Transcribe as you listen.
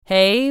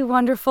Hey,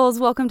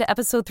 wonderfuls. Welcome to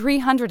episode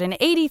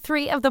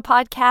 383 of the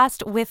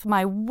podcast with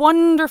my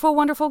wonderful,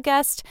 wonderful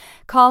guest,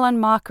 Colin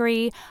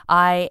Mochrie.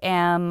 I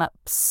am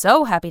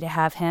so happy to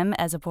have him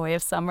as a boy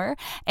of summer,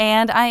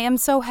 and I am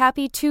so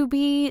happy to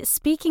be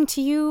speaking to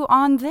you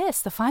on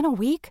this, the final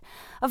week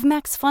of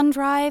Max Fun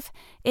Drive.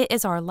 It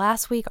is our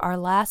last week, our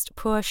last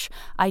push.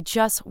 I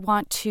just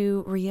want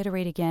to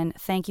reiterate again,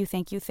 thank you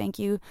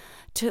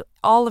to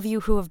all of you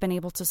who have been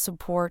able to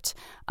support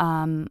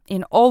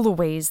in all the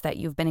ways that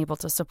you've been able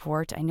to support.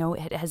 I know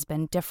it has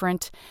been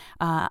different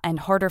and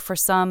harder for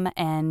some,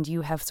 and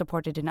you have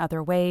supported in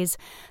other ways.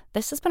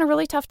 This has been a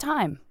really tough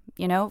time,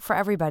 for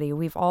everybody.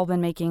 We've all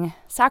been making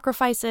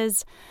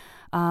sacrifices,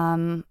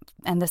 and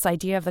this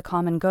idea of the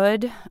common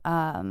good,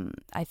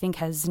 I think,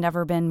 has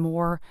never been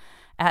more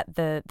at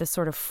the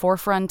sort of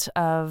forefront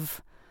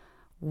of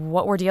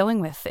what we're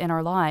dealing with in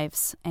our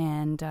lives.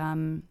 And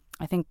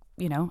I think,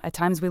 at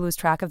times we lose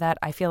track of that.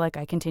 I feel like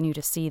I continue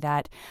to see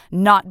that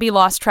not be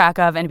lost track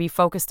of and be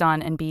focused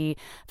on and be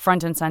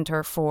front and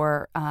center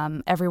for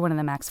everyone in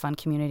the Max Fun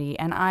community.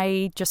 And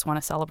I just want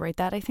to celebrate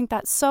that. I think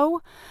that's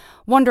so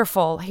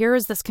wonderful. Here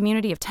is this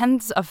community of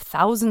tens of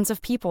thousands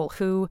of people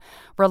who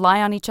rely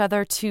on each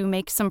other to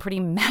make some pretty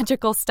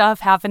magical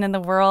stuff happen in the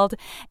world.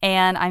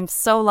 And I'm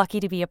so lucky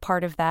to be a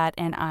part of that.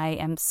 And I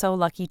am so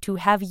lucky to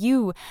have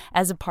you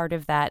as a part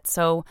of that.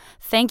 So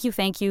thank you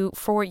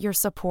for your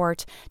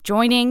support.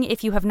 Joining,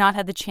 if you have not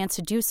had the chance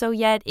to do so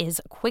yet, is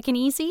quick and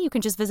easy. You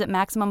can just visit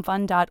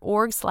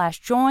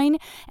MaximumFun.org/join,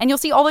 and you'll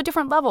see all the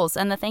different levels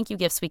and the thank you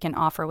gifts we can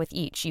offer with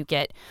each. You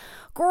get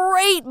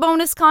great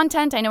bonus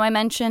content. I know I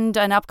mentioned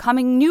an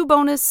upcoming new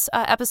bonus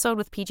episode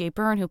with PJ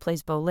Byrne, who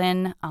plays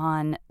Bolin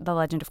on The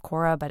Legend of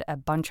Korra, but a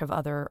bunch of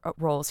other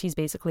roles. He's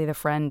basically the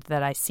friend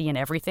that I see in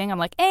everything. I'm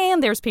like,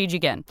 and there's Paige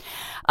again.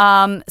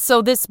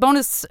 So this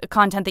bonus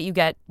content that you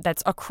get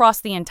that's across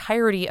the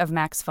entirety of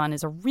Max Fun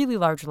is a really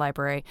large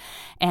library,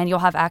 and you'll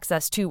have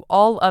access to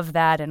all of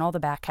that and all the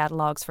back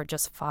catalogs for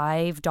just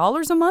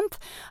 $5 a month.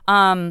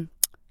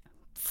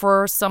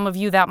 For some of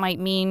you, that might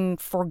mean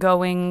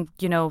foregoing,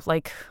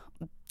 like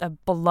a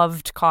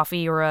beloved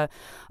coffee or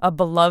a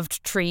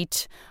beloved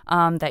treat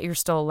that you're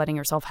still letting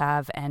yourself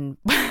have. And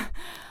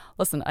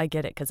listen, I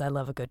get it because I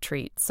love a good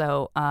treat.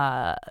 So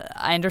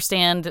I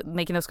understand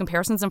making those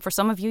comparisons. And for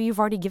some of you, you've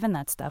already given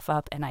that stuff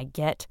up. And I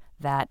get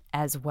that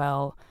as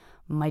well,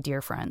 my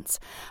dear friends.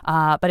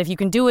 But if you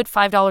can do it,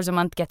 $5 a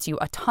month gets you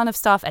a ton of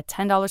stuff. At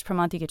 $10 per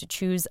month, you get to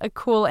choose a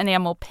cool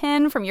enamel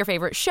pin from your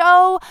favorite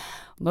show,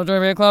 The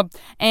Trivia Club,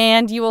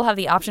 and you will have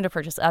the option to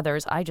purchase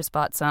others. I just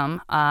bought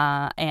some,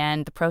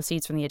 and the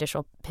proceeds from the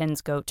additional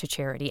pins go to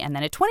charity. And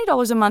then at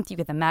 $20 a month, you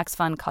get the Max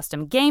Fun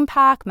custom game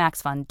pack,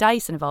 Max Fun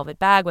dice in a velvet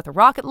bag with a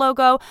rocket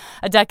logo,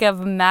 a deck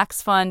of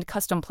Max Fun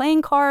custom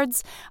playing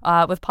cards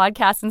with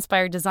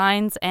podcast-inspired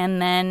designs. And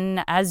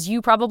then, as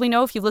you probably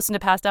know, if you've listened to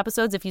past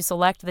episodes, if you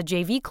select the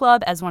JV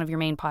Club as one of your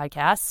main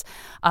podcasts,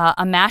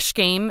 a MASH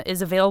game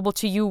is available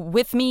to you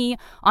with me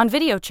on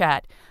video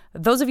chat.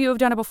 Those of you who have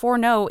done it before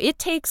know it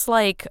takes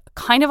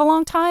kind of a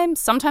long time,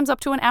 sometimes up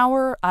to an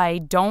hour. I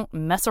don't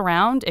mess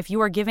around. If you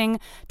are giving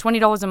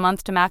 $20 a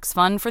month to Max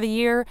Fun for the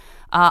year,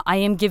 I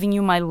am giving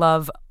you my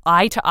love,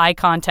 eye-to-eye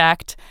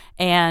contact,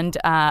 and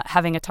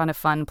having a ton of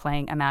fun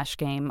playing a MASH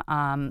game.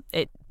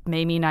 It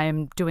may mean I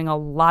am doing a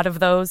lot of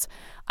those.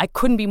 I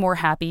couldn't be more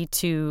happy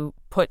to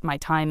put my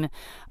time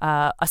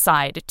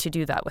aside to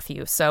do that with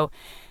you. So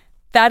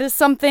that is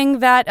something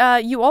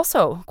that you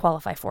also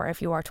qualify for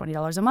if you are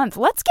 $20 a month.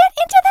 Let's get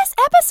into this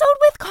episode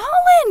with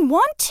Colin.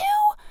 1, 2.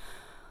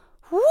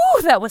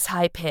 Woo, that was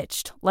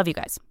high-pitched. Love you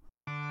guys.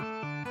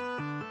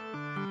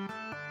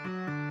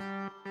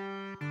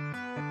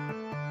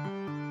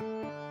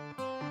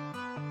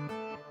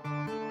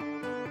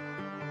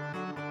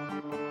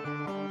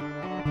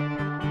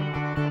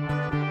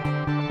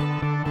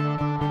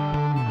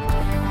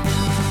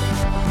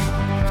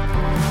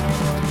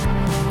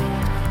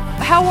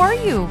 How are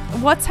you?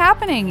 What's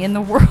happening in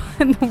the world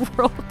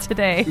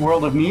today?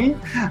 World of me?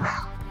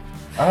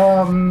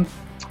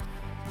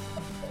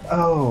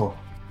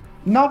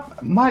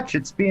 Not much.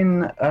 It's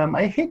been,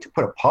 I hate to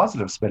put a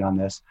positive spin on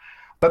this,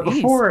 but Please.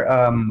 Before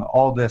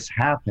all this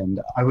happened,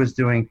 I was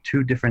doing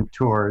 2 different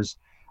tours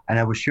and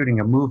I was shooting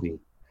a movie.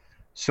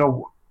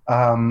 So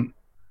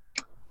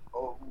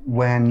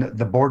when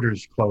the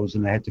borders closed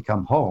and I had to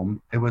come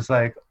home, it was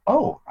like,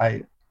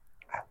 I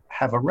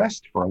have a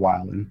rest for a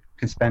while and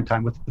can spend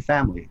time with the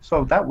family.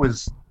 So that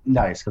was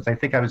nice because I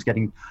think I was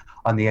getting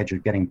on the edge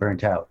of getting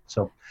burnt out.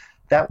 So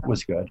that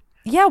was good.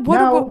 Yeah.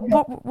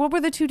 What were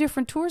the 2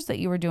 different tours that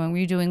you were doing? Were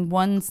you doing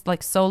one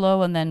like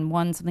solo and then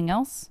one something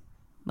else?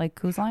 Like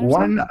Whose Line?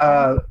 One,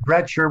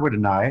 Brad Sherwood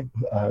and I,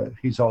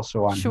 he's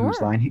also on Sure.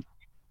 Whose Line.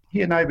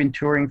 He and I have been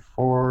touring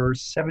for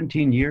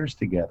 17 years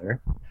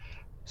together.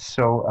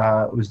 So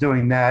I was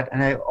doing that.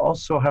 And I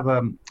also have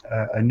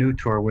a new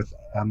tour with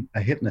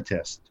a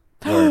hypnotist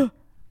where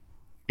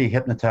he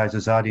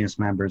hypnotizes audience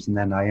members and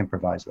then I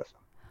improvise with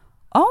them.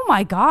 Oh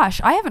my gosh,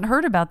 I haven't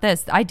heard about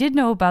this. I did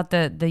know about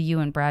the you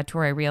and Brad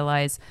tour, I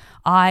realize.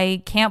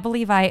 I can't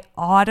believe I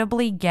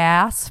audibly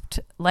gasped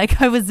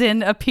like I was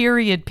in a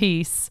period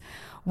piece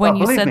Oh, when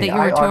you believe said me, that you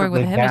were I touring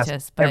with audibly a gasp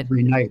hypnotist. But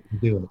every night to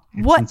do it.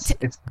 what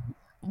It's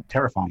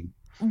terrifying.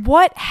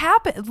 what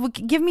happened?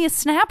 Give me a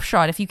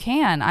snapshot if you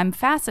can. I'm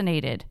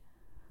fascinated.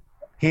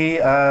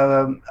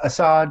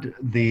 Assad,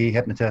 the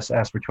hypnotist,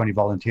 asked for 20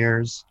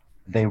 volunteers.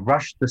 They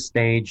rushed the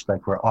stage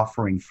like we're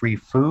offering free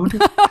food.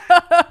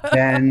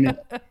 Then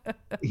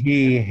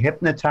he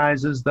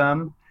hypnotizes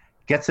them,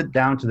 gets it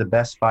down to the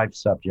best five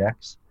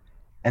subjects,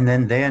 and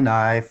then they and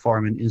I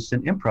form an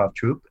instant improv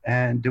troupe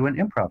and do an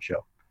improv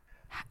show,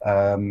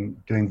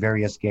 doing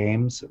various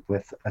games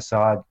with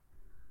Assad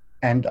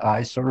and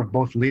I sort of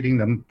both leading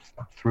them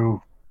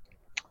through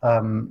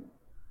um,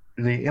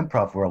 the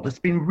improv world. It's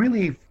been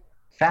really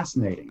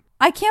fascinating.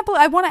 I can't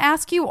believe I want to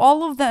ask you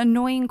all of the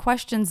annoying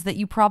questions that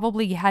you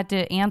probably had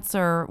to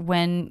answer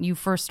when you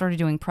first started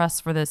doing press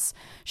for this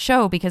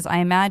show, because I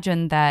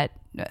imagine that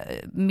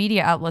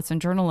media outlets and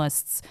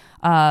journalists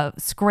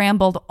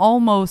scrambled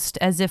almost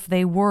as if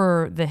they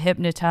were the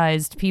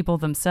hypnotized people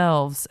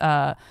themselves,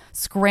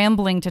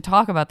 scrambling to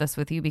talk about this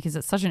with you because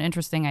it's such an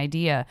interesting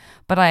idea.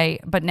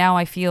 But now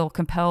I feel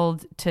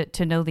compelled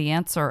to know the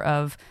answer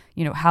of,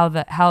 you know, how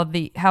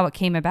it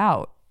came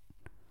about.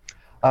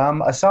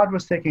 Assad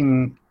was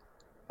taking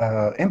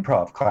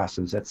improv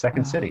classes at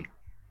Second City,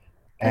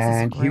 This is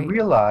and he great.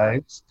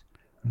 realized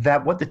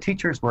that what the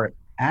teachers were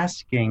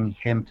asking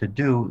him to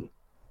do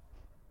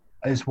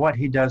is what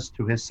he does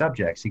to his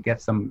subjects. He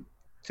gets them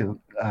to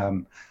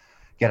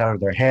get out of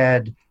their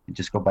head and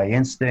just go by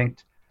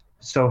instinct.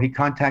 So he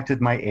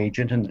contacted my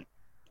agent and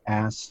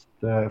asked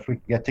if we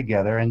could get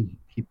together, and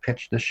he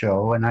pitched the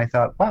show. And I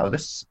thought, wow,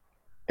 this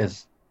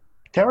is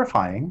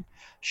terrifying.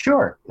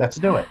 Sure, let's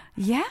do it.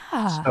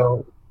 Yeah.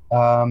 So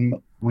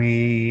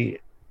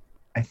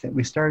I think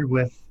we started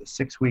with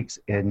 6 weeks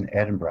in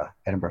Edinburgh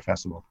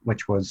Festival,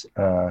 which was,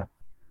 I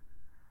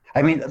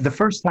mean, the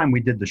first time we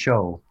did the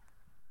show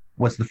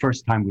was the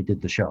first time we did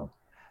the show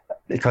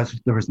because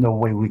there was no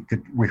way we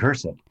could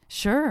rehearse it.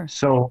 Sure.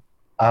 So,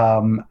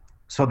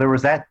 so there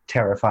was that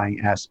terrifying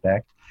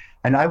aspect.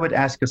 And I would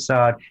ask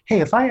Assad, hey,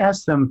 if I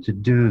ask them to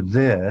do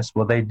this,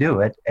 will they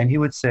do it? And he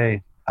would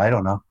say, I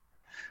don't know.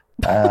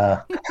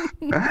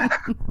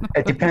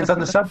 It depends on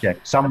the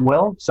subject. Some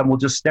will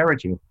just stare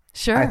at you.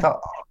 Sure. I thought,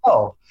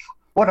 oh,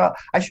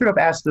 I should have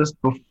asked this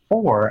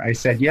before I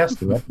said yes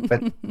to it,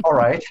 but all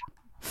right.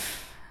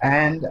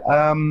 And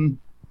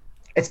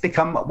it's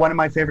become one of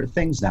my favorite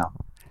things now.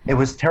 It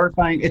was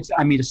terrifying.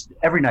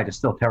 Every night is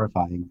still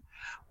terrifying,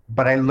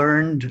 but I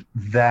learned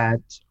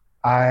that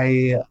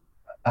I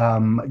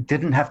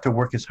didn't have to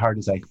work as hard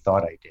as I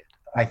thought I did.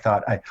 I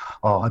thought,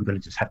 I'm going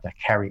to just have to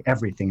carry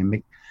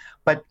everything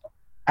but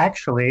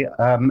actually,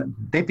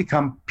 they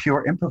become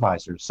pure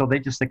improvisers. So they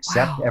just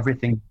accept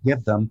everything you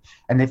give them,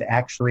 and they've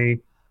actually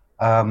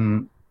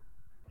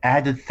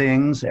added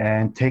things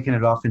and taken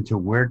it off into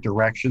weird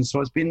directions.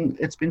 So it's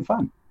been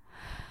fun.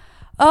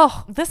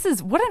 Oh,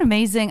 what an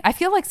amazing. I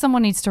feel like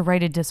someone needs to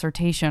write a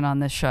dissertation on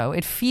this show.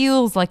 It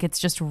feels like it's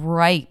just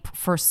ripe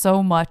for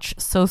so much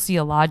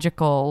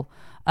sociological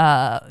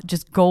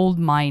just gold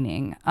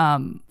mining.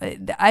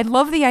 I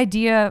love the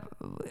idea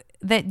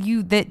that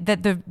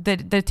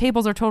the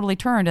tables are totally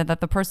turned and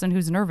that the person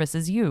who's nervous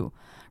is you,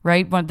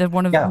 right? Arguably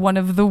one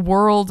of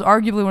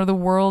the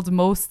world's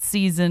most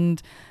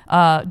seasoned,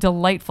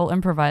 delightful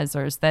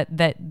improvisers. That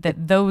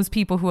those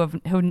people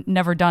who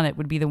never done it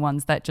would be the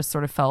ones that just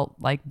sort of felt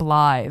like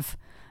blithe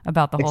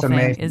about the whole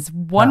thing is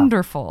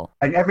wonderful.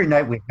 And every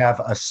night we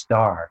have a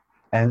star.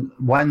 And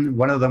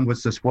one of them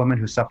was this woman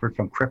who suffered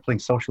from crippling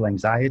social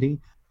anxiety.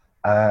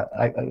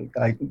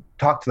 I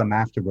talked to them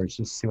afterwards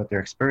just to see what their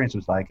experience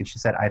was like. And she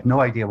said, I have no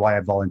idea why I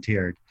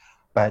volunteered,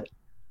 but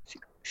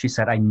she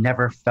said, I've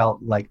never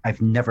felt like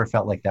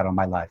that in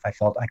my life. I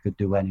felt I could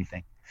do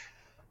anything.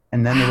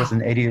 And then there was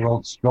an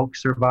 80-year-old stroke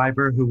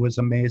survivor who was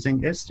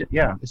amazing. It's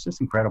just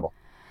incredible.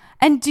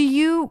 And do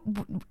you,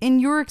 in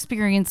your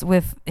experience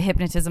with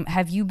hypnotism,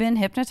 have you been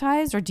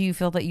hypnotized, or do you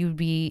feel that you'd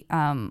be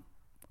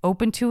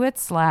open to it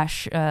 /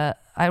 I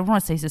don't want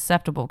to say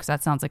susceptible because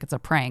that sounds like it's a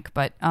prank,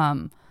 but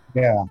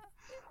yeah.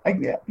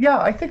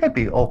 I think I'd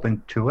be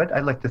open to it.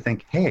 I like to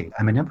think, hey,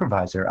 I'm an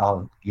improviser.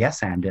 I'll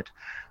yes-and it.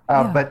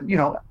 But,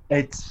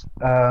 it's,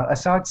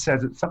 Assad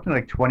says it's something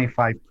like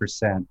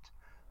 25%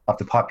 of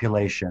the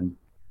population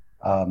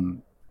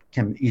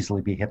can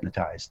easily be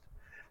hypnotized.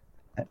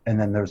 And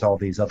then there's all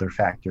these other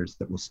factors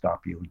that will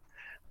stop you.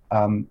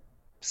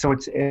 So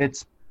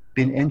it's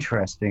been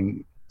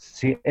interesting.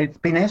 It's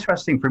been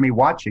interesting for me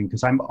watching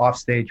because I'm off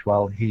stage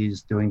while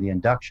he's doing the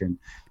induction.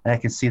 And I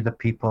can see the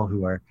people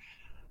who are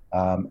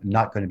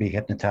not going to be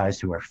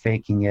hypnotized, who are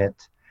faking it.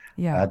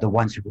 Yeah. The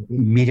ones who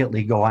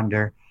immediately go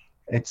under.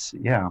 It's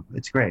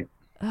great.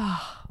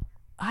 Oh,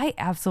 I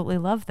absolutely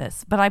love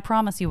this, but I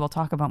promise you we'll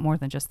talk about more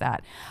than just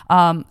that.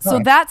 So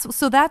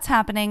that's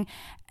happening.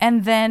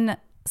 And then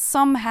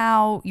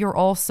somehow you're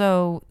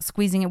also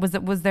squeezing it.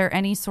 Was there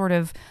any sort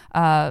of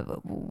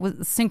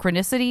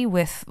synchronicity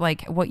with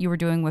like what you were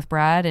doing with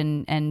Brad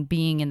and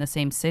being in the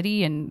same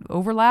city and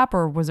overlap,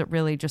 or was it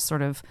really just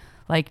sort of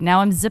like,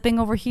 now I'm zipping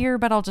over here,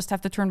 but I'll just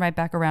have to turn right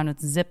back around and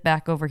zip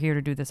back over here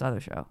to do this other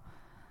show?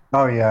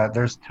 Oh yeah,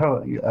 there's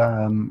totally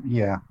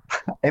yeah.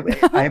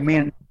 I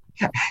mean,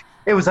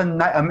 it was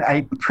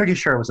I'm pretty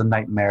sure it was a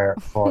nightmare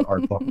for our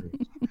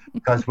bookers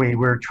because we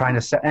were trying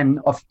to set, and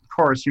of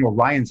course,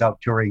 Ryan's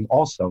out touring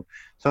also,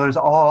 so there's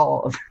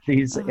all of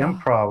these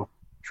improv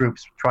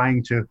troops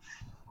trying to,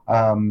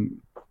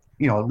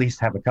 at least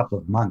have a couple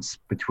of months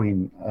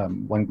between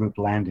one group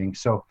landing.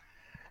 So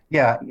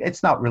yeah,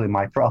 it's not really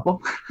my problem.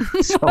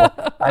 So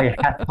I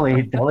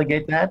happily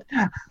delegate that.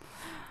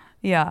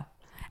 Yeah.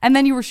 And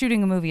then you were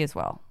shooting a movie as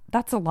well.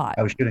 That's a lot.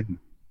 I was shooting,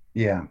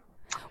 yeah.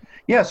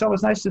 Yeah, so it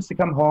was nice just to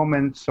come home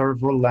and sort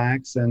of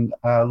relax. And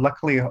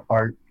luckily,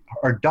 our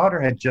daughter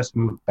had just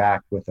moved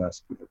back with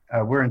us.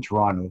 We're in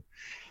Toronto,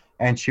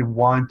 and she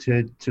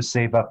wanted to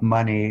save up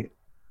money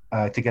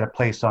to get a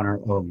place on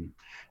her own.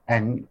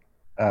 And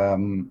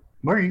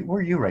where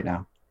are you right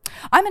now?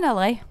 I'm in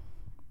LA.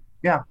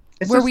 Yeah.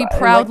 Where we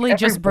proudly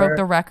just broke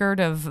the record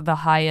of the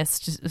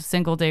highest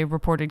single day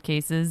reported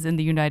cases in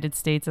the United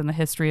States in the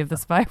history of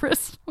this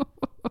virus.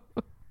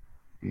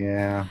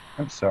 Yeah,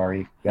 I'm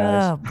sorry,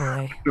 guys. Oh,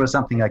 boy. There was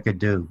something I could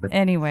do. But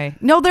anyway,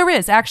 no, there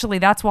is. Actually,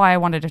 that's why I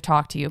wanted to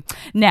talk to you.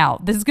 Now,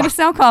 this is going to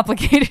sound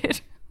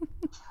complicated.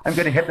 I'm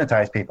going to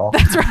hypnotize people.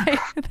 That's right.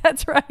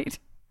 That's right.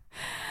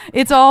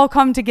 It's all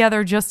come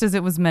together just as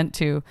it was meant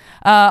to.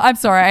 I'm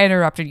sorry, I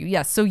interrupted you.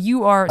 Yes, so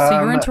you're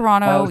in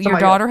Toronto. Your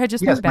daughter had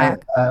just moved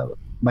back.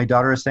 My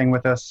daughter is staying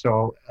with us,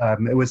 so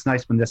it was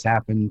nice when this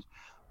happened.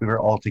 We were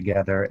all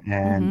together,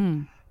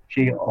 and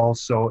she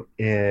also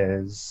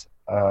is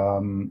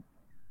a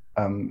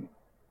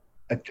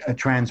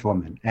trans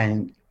woman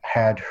and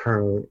had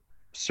her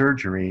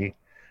surgery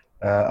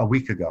a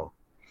week ago.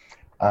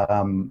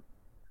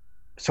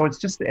 So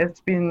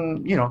it's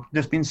been,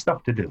 there's been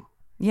stuff to do.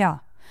 Yeah.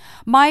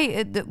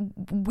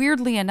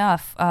 Weirdly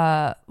enough,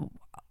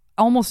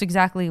 almost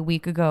exactly a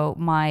week ago,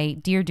 my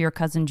dear, dear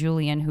cousin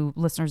Julian, who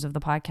listeners of the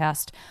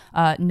podcast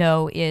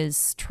know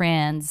is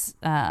trans.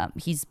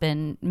 He's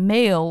been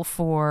male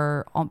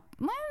for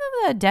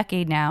a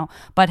decade now,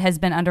 but has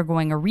been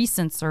undergoing a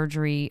recent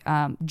surgery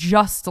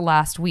just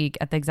last week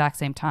at the exact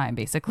same time,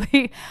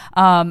 basically.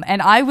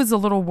 And I was a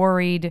little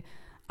worried.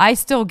 I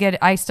still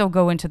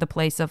go into the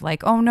place of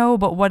like, oh no,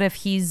 but what if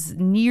he's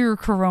near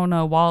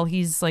corona while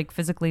he's like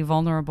physically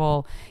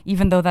vulnerable,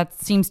 even though that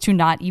seems to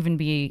not even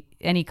be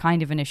any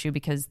kind of an issue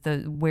because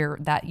where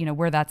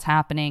that's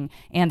happening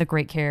and the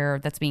great care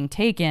that's being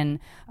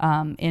taken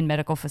in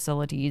medical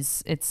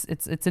facilities, it's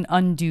an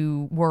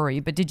undue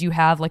worry. But did you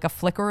have like a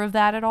flicker of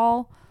that at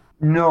all?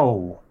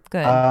 No.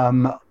 Good.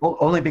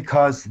 Only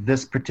because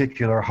this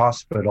particular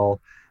hospital,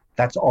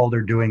 that's all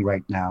they're doing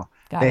right now.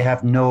 They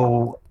have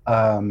no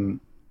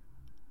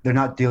they're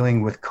not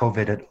dealing with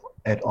COVID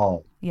at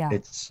all. Yeah.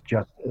 It's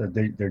just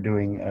they're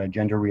doing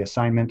gender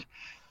reassignment.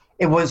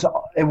 It was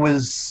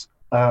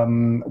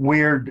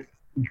weird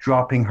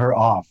dropping her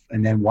off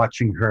and then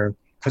watching her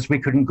because we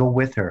couldn't go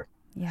with her.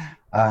 Yeah.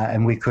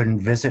 And we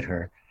couldn't visit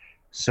her.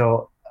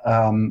 So,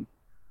 I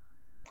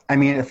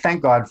mean,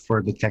 thank God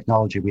for the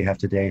technology we have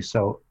today.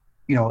 So,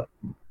 I was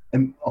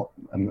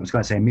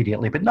going to say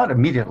immediately, but not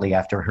immediately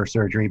after her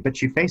surgery, but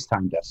she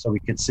FaceTimed us so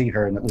we could see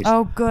her and at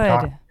least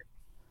good.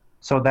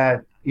 So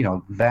that,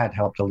 that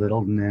helped a little.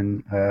 And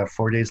then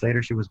 4 days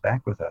later, she was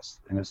back with us.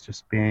 And it's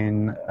just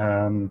been,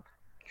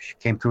 she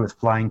came through with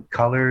flying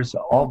colors.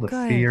 All the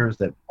fears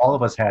that all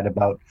of us had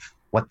about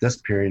what this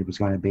period was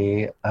going to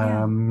be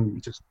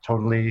just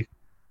totally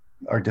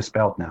are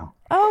dispelled now.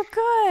 Oh,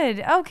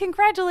 good. Oh,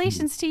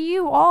 congratulations to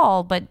you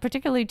all, but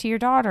particularly to your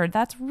daughter.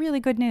 That's really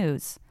good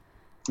news.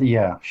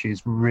 Yeah,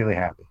 she's really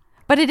happy.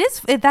 But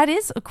that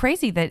is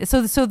crazy that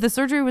so the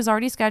surgery was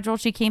already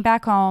scheduled. She came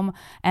back home,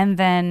 and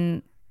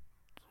then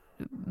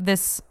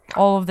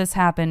all of this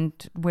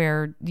happened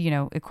where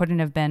it couldn't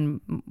have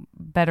been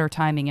better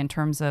timing in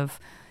terms of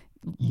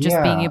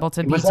just being able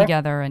to be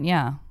together and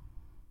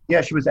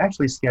she was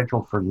actually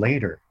scheduled for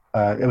later.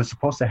 It was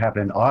supposed to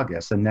happen in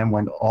August, and then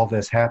when all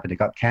this happened, it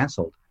got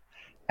canceled.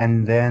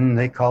 And then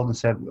they called and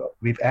said,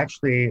 we've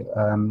actually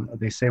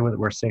they say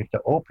we're safe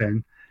to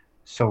open,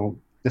 so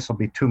this will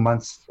be 2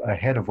 months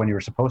ahead of when you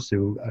were supposed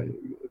to.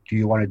 Do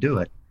you want to do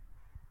it?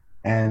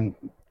 And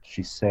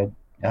she said,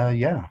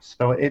 yeah.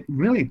 So it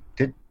really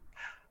did.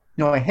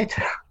 I hate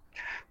to,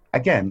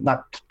 again,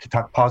 not to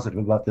talk positive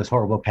about this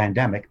horrible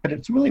pandemic, but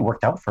it's really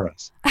worked out for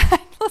us.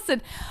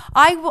 Listen,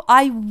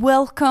 I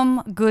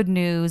welcome good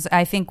news.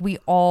 I think we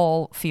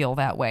all feel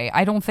that way.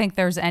 I don't think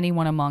there's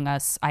anyone among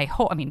us.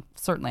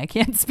 Certainly I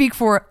can't speak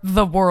for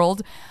the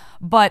world,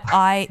 but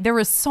there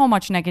is so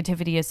much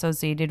negativity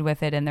associated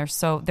with it, and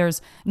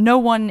there's no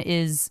one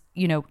is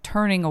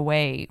turning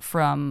away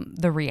from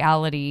the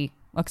reality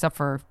except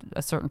for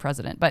a certain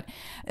president. But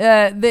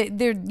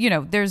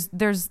there's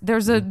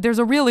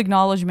a real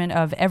acknowledgement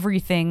of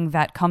everything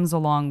that comes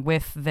along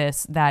with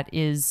this that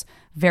is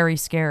very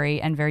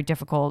scary and very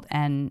difficult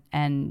and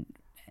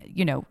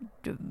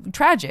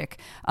tragic.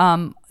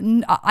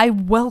 I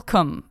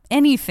welcome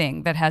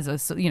anything that has a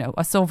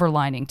silver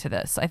lining to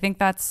this. I think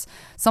that's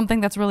something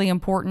that's really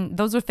important.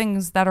 Those are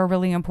things that are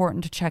really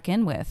important to check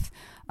in with.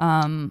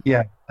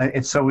 Yeah,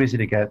 it's so easy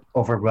to get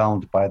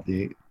overwhelmed by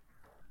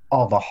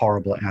all the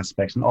horrible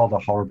aspects and all the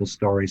horrible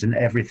stories and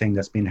everything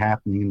that's been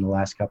happening in the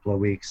last couple of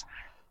weeks.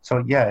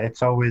 So yeah,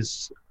 it's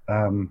always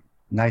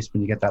nice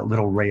when you get that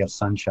little ray of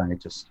sunshine.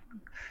 It just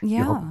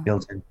you hope it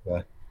builds into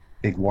a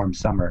big warm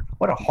summer.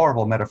 What a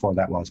horrible metaphor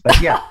that was, but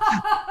yeah.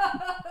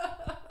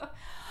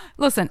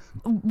 Listen,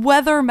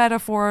 weather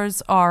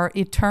metaphors are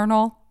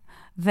eternal.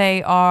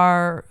 They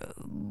are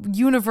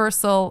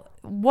universal.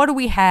 What do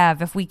we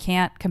have if we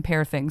can't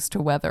compare things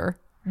to weather?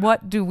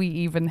 What do we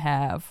even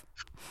have?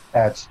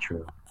 That's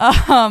true.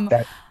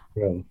 That's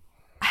true.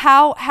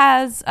 How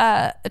has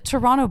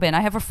Toronto been? I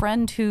have a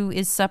friend who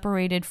is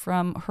separated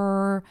from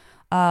her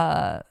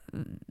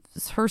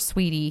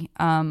sweetie.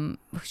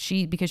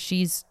 She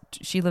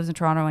lives in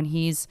Toronto and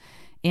he's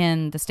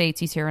in the States.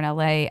 He's here in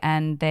LA,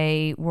 and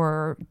they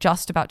were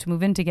just about to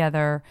move in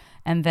together,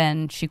 and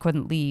then she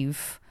couldn't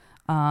leave,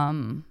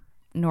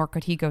 nor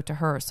could he go to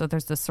her. So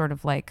there's this sort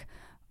of like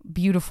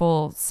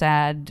beautiful,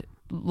 sad,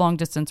 long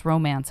distance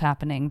romance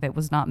happening that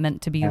was not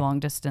meant to be long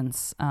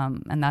distance.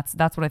 And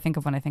that's what I think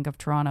of when I think of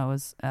Toronto.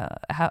 Is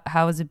how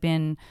has it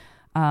been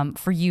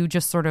for you,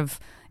 just sort of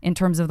in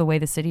terms of the way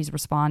the city's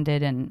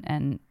responded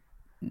and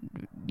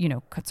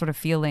sort of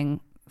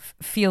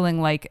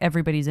feeling like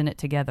everybody's in it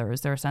together? Is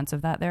there a sense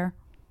of that there?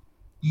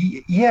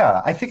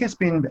 Yeah, I think it's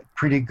been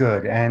pretty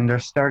good, and they're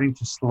starting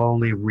to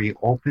slowly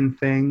reopen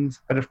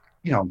things. But if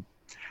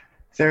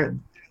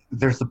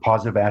there's the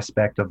positive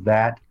aspect of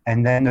that,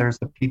 and then there's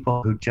the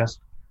people who just,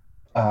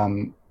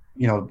 they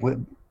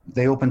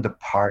opened the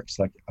parks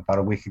like about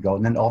a week ago,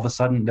 and then all of a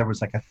sudden there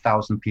was like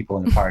 1,000 people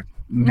in the park,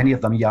 many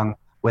of them young,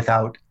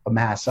 without a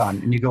mask on,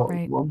 and you go,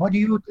 right. Well, what do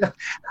you?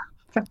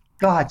 For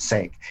God's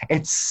sake,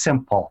 it's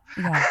simple.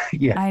 Yeah,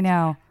 yeah. I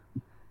know.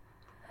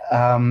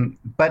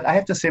 But I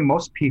have to say,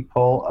 most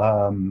people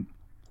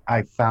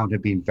I found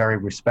have been very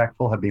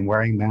respectful, have been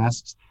wearing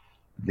masks.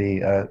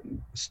 The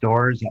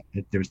stores,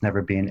 there's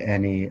never been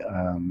any,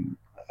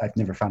 I've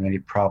never found any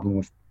problem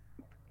with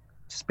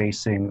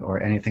spacing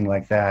or anything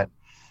like that.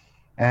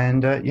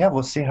 And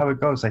we'll see how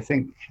it goes. I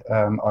think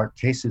our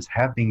cases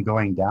have been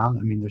going down.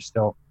 I mean, they're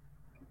still,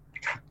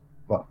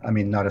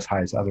 not as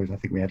high as others. I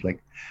think we had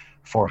like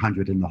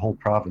 400 in the whole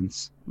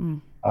province.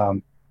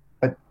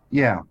 But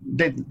yeah,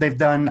 they've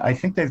done, I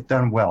think they've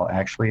done well,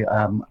 actually.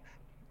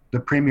 The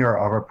premier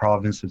of our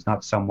province is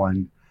not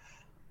someone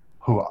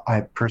who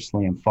I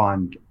personally am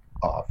fond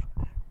of,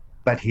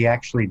 but he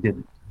actually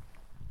did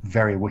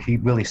very well. He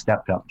really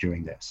stepped up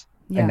during this.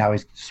 Yeah. And now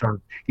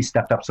he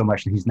stepped up so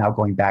much and he's now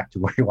going back to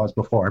where he was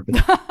before.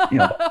 But,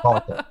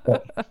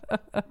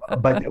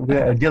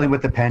 but dealing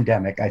with the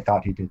pandemic, I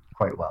thought he did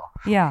quite well.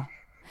 Yeah.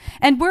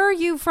 And where are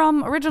you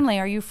from originally?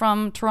 Are you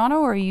from Toronto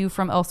or are you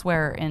from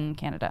elsewhere in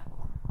Canada?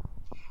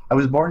 I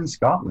was born in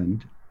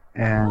Scotland.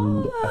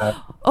 And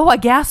I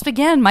gasped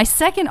again. My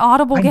second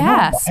audible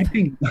gasp. I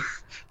think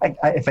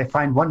if I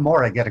find one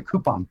more, I get a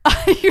coupon.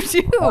 You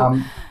do.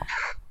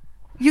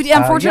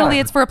 Unfortunately,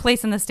 it's for a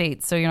place in the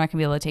States, so you're not going to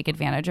be able to take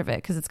advantage of it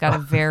because it's got a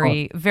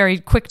very, very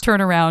quick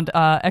turnaround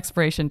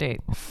expiration date.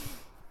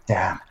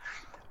 Damn.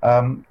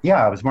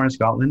 I was born in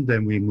Scotland,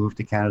 and we moved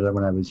to Canada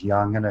when I was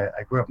young, and I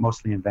grew up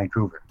mostly in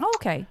Vancouver. Oh,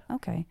 okay.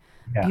 Yeah.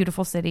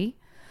 Beautiful city.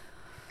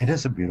 It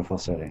is a beautiful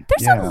city. I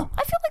feel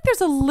like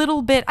there's a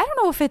little bit. I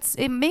don't know if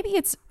maybe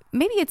it's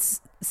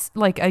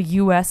like a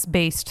U.S.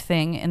 based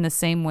thing in the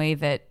same way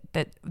that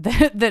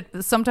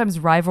sometimes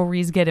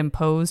rivalries get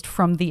imposed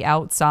from the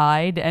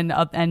outside,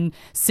 and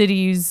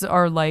cities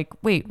are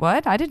like, wait,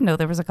 what? I didn't know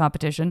there was a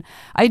competition.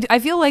 I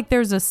feel like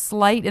there's a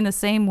slight, in the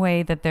same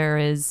way that there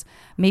is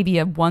maybe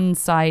a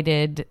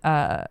one-sided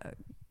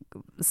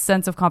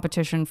sense of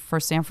competition for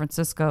San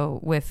Francisco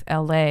with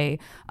LA.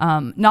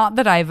 Not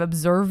that I've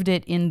observed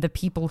it in the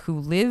people who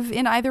live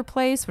in either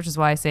place, which is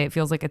why I say it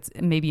feels like it's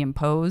maybe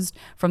imposed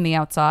from the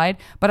outside.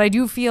 But I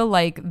do feel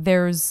like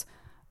there's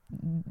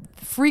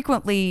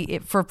frequently,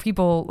 for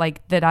people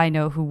like that I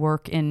know who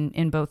work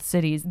in both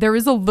cities, there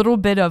is a little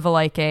bit of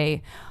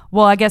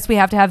well, I guess we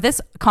have to have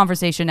this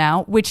conversation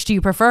now. Which do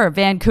you prefer,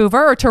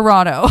 Vancouver or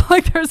Toronto?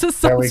 Like there's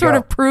some sort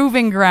of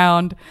proving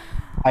ground.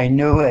 I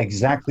knew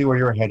exactly where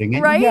you were heading.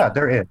 And right? Yeah,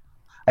 there is.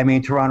 I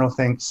mean, Toronto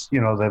thinks,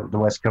 the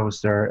West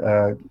Coast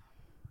are,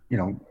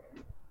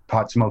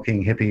 pot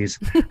smoking hippies.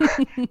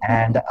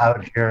 And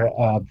out here,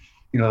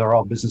 they're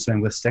all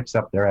businessmen with sticks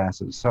up their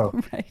asses. So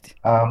right.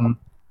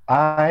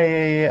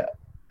 I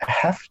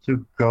have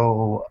to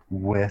go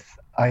with,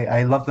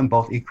 I love them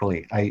both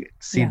equally. I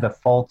see the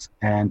faults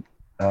and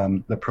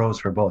the pros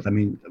for both. I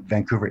mean,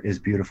 Vancouver is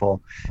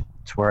beautiful.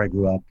 It's where I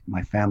grew up.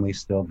 My family's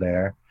still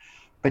there.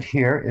 but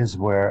here is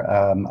where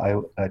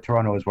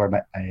Toronto is where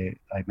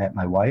I met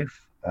my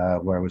wife,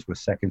 where I was with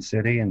Second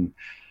City, and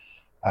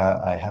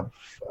I have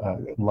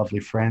lovely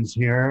friends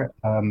here.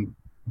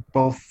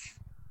 Both,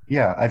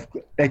 yeah.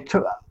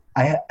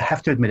 I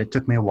have to admit, it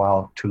took me a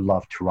while to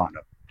love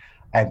Toronto,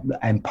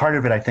 and part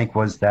of it, I think,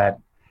 was that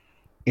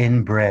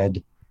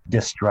inbred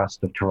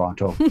distrust of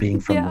Toronto, being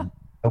from Yeah.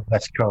 the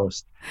West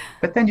Coast.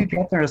 But then you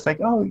get there, it's like,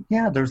 oh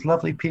yeah, there's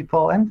lovely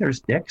people and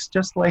there's dicks,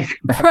 just like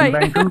back in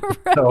Right. Vancouver.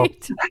 So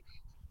Right.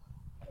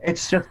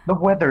 it's just the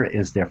weather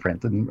is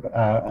different,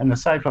 and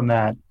aside from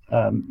that,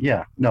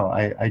 yeah, no,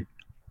 I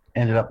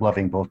ended up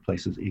loving both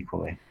places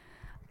equally.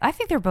 I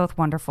think they're both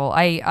wonderful.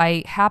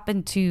 I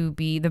happened to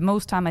be the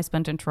most time I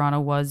spent in Toronto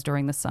was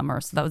during the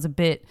summer. So that was a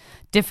bit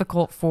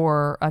difficult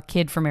for a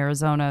kid from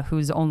Arizona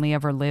who's only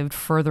ever lived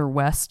further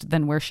west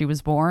than where she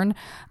was born.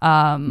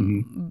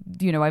 Hmm.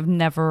 I've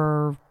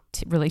never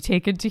really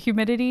taken to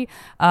humidity.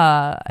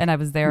 And I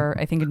was there,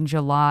 I think, in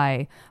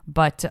July.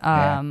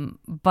 Yeah,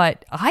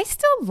 But I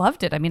still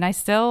loved it. I mean, I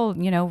still,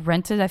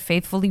 I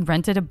faithfully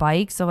rented a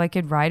bike so I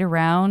could ride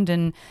around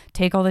and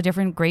take all the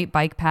different great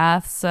bike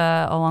paths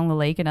along the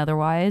lake and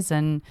otherwise.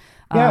 And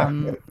yeah,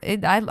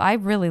 I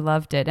really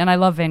loved it. And I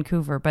love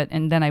Vancouver.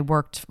 And then I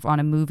worked on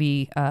a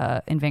movie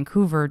in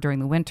Vancouver during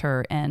the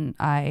winter, and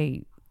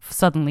I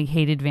suddenly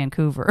hated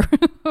Vancouver.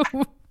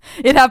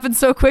 It happened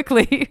so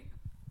quickly.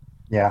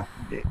 yeah.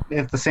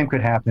 If the same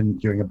could happen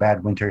during a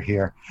bad winter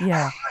here.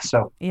 Yeah.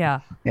 So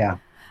Yeah. yeah.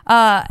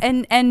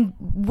 And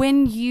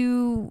when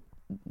you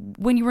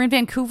were in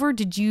Vancouver,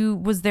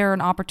 was there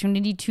an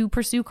opportunity to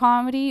pursue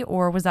comedy,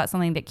 or was that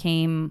something that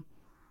came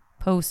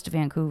post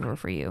Vancouver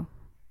for you?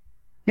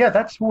 Yeah,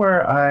 that's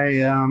where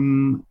I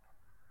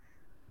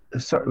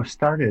sort of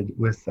started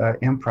with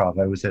improv.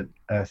 I was at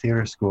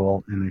theater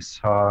school and I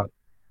saw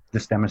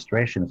this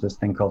demonstration of this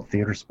thing called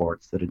theater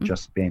sports that had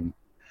just been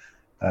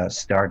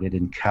started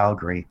in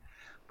Calgary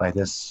by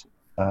this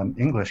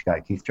English guy,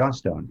 Keith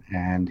Johnstone.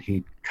 And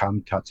he'd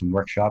come, taught some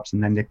workshops,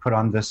 and then they put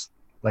on this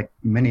like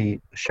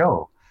mini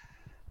show.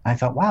 I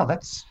thought, wow,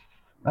 that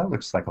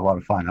looks like a lot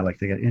of fun. I like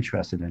to get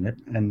interested in it.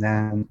 And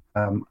then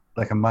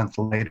like a month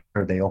later,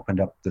 they opened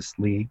up this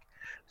league.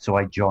 So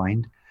I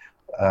joined.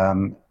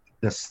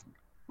 This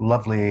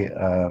lovely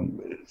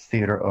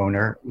theater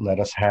owner let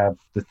us have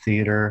the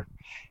theater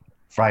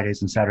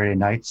Fridays and Saturday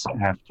nights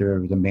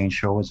after the main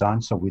show was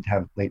on. So we'd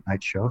have late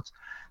night shows.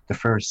 The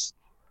first,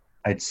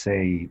 I'd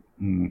say,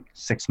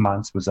 6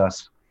 months was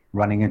us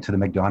running into the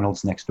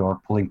McDonald's next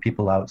door, pulling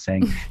people out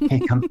saying,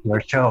 hey, come to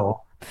our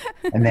show.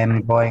 And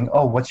then going,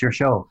 oh, what's your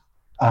show?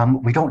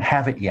 We don't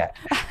have it yet.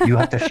 You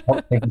have to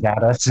shout things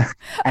at us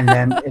and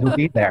then it'll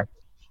be there.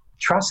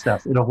 Trust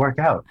us, it'll work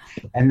out.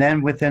 And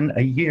then within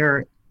a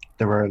year,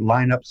 there were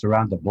lineups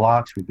around the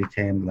blocks. We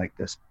became like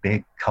this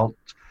big cult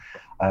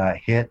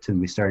hit, and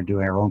we started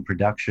doing our own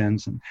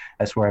productions. And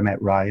that's where I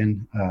met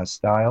Ryan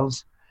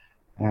Stiles.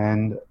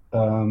 And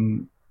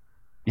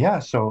yeah,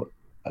 so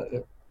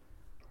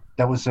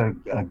that was a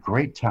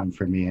great time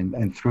for me.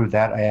 And through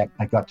that,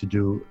 I got to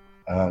do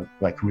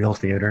like real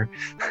theater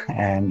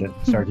and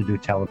started to do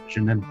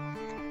television.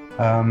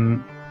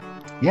 And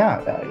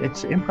yeah,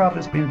 it's improv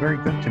has been very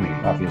good to me,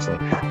 obviously.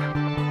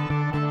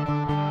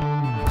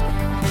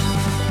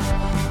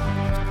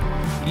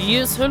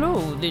 Yes,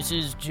 hello, this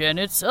is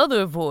Janet's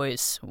other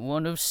voice,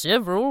 one of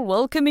several,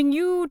 welcoming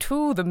you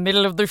to the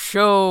middle of the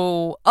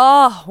show.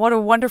 Ah, what a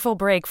wonderful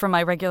break from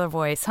my regular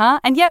voice, huh?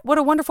 And yet, what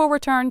a wonderful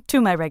return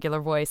to my regular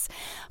voice.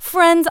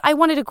 Friends, I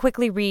wanted to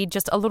quickly read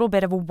just a little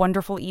bit of a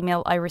wonderful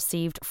email I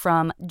received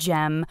from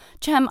Jem.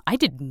 Jem, I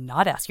did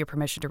not ask your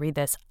permission to read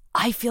this.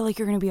 I feel like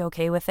you're going to be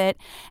okay with it,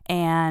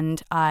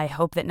 and I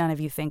hope that none of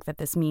you think that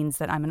this means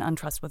that I'm an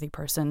untrustworthy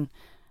person.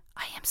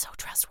 I am so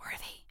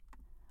trustworthy.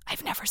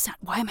 I've never said,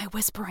 why am I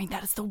whispering?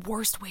 That is the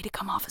worst way to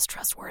come off as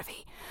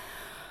trustworthy.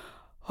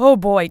 Oh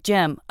boy,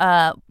 Jim.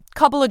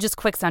 Couple of just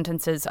quick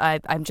sentences.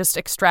 I'm just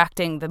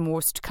extracting the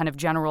most kind of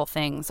general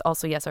things.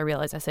 Also, yes, I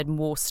realize I said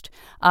most.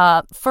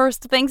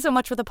 First, thanks so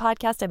much for the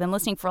podcast. I've been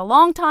listening for a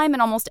long time,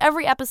 and almost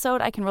every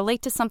episode I can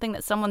relate to something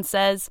that someone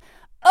says.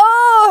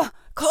 Oh,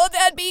 could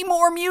that be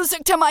more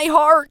music to my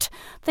heart?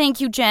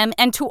 Thank you, Jem.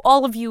 And to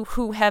all of you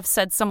who have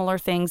said similar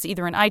things,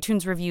 either in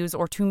iTunes reviews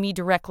or to me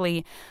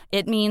directly,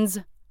 it means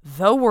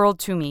the world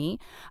to me.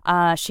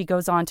 She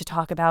goes on to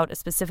talk about a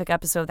specific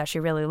episode that she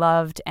really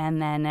loved,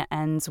 and then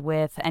ends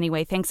with,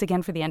 anyway, thanks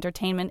again for the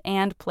entertainment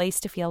and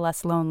place to feel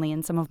less lonely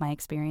in some of my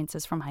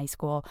experiences from high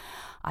school.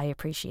 I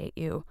appreciate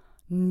you.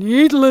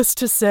 Needless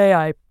to say,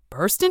 I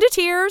burst into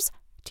tears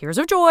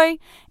of joy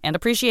and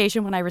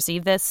appreciation when I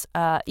received this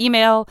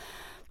email.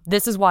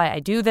 This is why I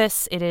do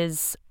this. It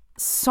is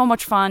so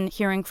much fun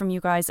hearing from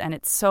you guys, and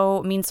it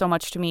means so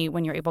much to me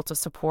when you're able to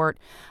support.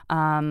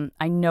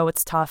 I know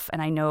it's tough,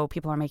 and I know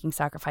people are making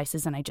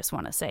sacrifices, and I just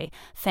want to say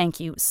thank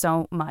you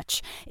so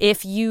much.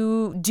 If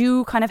you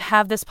do kind of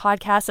have this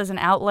podcast as an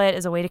outlet,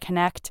 as a way to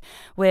connect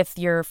with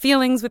your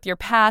feelings, with your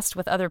past,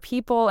 with other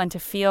people, and to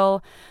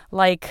feel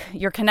like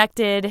you're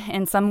connected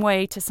in some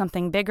way to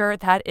something bigger,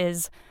 that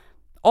is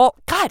Oh,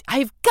 God,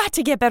 I've got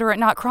to get better at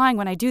not crying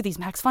when I do these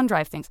Max Fun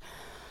Drive things.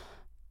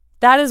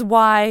 That is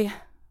why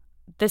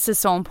this is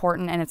so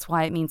important, and it's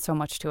why it means so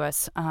much to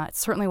us. It's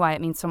certainly why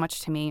it means so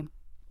much to me.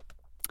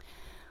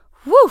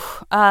 Woo!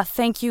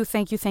 Thank you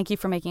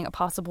for making it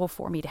possible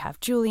for me to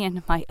have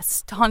Julian, my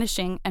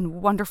astonishing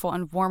and wonderful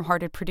and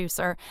warm-hearted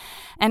producer,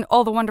 and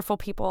all the wonderful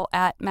people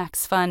at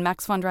Max Fun.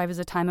 Max Fun Drive is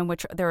a time in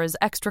which there is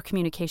extra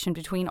communication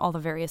between all the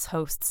various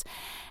hosts,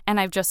 and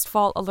I've just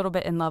fall a little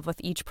bit in love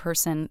with each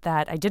person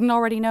that I didn't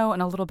already know,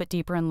 and a little bit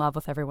deeper in love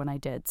with everyone I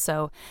did.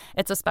 So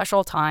it's a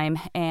special time,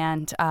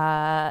 and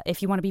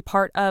if you want to be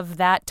part of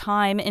that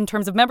time in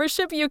terms of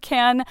membership, you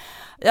can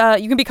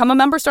become a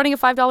member starting at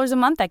 $5 a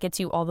month. That gets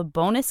you all the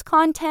bonus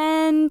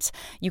content.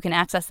 You can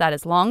access that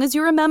as long as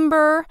you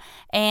remember,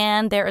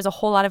 and there is a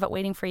whole lot of it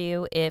waiting for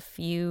you if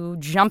you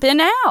jump in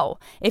now.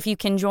 If you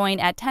can join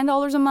at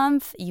 $10 a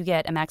month, you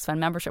get a Max Fun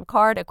membership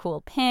card, a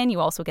cool pin. You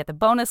also get the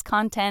bonus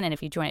content, and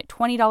if you join at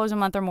 $20 a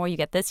month or more, you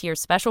get this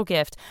year's special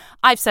gift.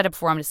 I've said it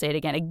before, I'm going to say it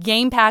again. A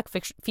game pack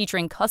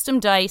featuring custom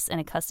dice and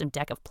a custom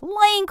deck of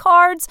playing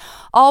cards,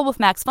 all with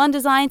Max Fun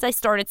designs. I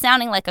started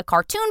sounding like a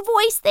cartoon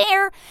voice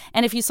there.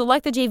 And if you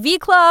select the JV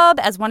Club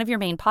as one of your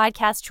main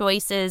podcast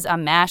choices, a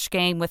MASH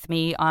game with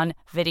me on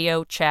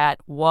video chat.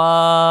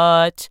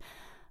 What?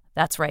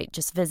 That's right.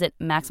 Just visit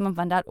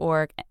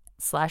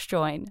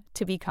MaximumFun.org/join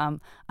to become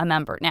a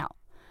member. Now,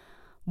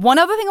 one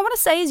other thing I want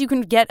to say is you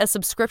can get a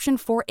subscription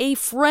for a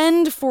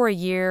friend for a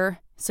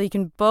year, so you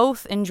can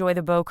both enjoy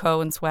the BOCO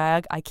and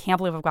swag. I can't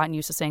believe I've gotten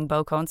used to saying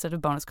BOCO instead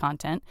of bonus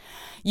content.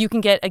 You can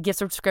get a gift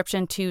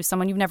subscription to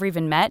someone you've never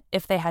even met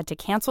if they had to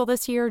cancel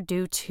this year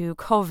due to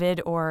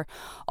COVID or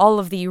all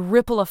of the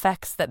ripple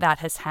effects that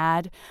has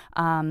had.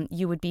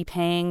 You would be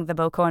paying the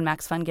BOCO and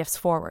Max Fun gifts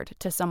forward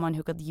to someone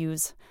who could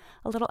use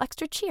a little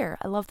extra cheer.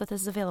 I love that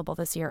this is available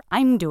this year.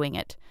 I'm doing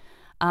it.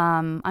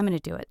 I'm going to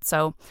do it.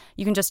 So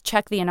you can just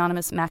check the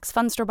anonymous Max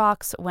Funster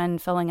box when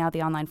filling out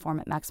the online form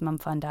at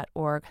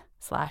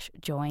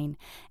MaximumFun.org/join.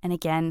 And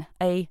again,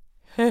 a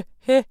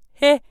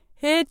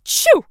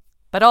choo,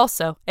 but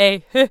also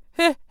a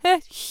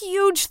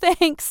huge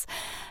thanks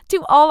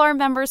to all our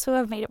members who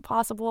have made it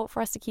possible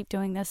for us to keep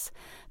doing this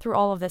through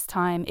all of this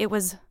time. It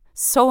was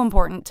so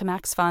important to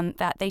Max Fun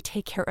that they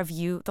take care of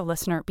you, the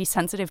listener, be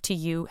sensitive to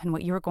you and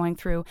what you're going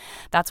through.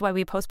 That's why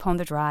we postponed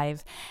the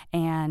drive,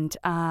 and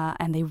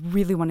they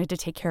really wanted to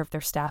take care of their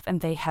staff, and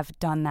they have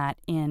done that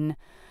in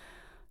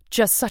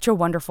just such a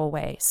wonderful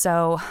way.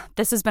 So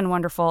this has been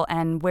wonderful,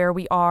 and where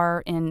we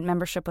are in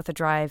membership with the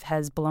drive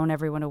has blown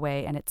everyone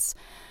away, and it's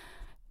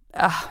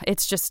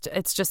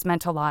just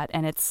meant a lot,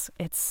 and it's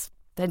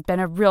been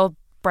a real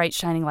bright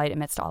shining light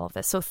amidst all of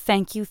this. So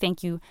thank you. And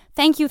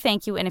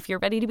if you're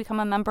ready to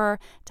become a member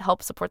to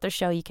help support the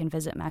show, you can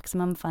visit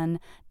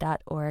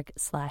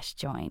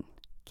MaximumFun.org/join.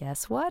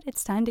 Guess what?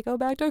 It's time to go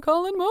back to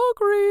Colin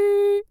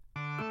Mochrie.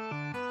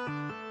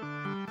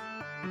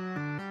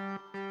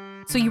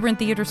 So you were in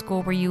theater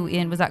school. Were you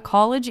was that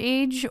college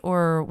age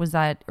or was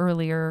that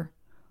earlier?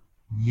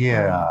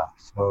 Yeah.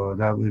 So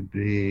that would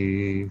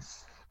be,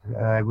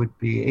 I would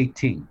be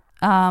 18.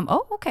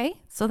 Oh, okay.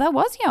 So that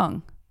was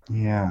young.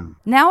 Yeah.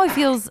 Now I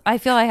feel I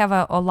have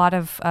a lot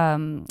of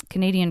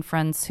Canadian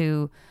friends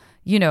who,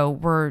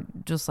 were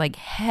just like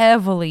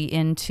heavily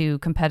into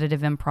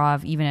competitive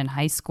improv even in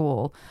high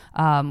school,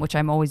 which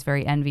I'm always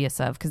very envious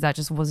of because that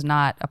just was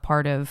not a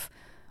part of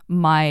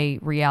my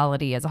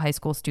reality as a high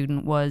school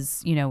student.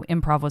 Was,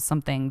 improv was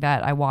something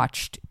that I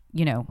watched,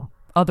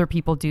 other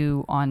people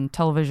do on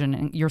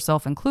television,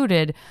 yourself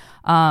included,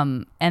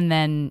 and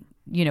then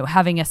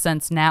having a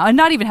sense now, and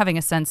not even having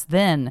a sense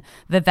then,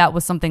 that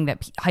was something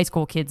that high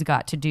school kids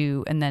got to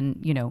do. And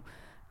then,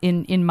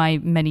 in my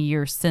many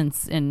years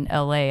since in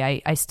LA,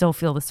 I still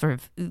feel this sort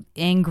of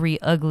angry,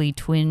 ugly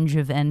twinge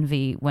of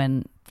envy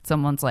when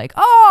someone's like,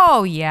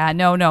 oh, yeah,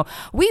 no,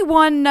 we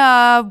won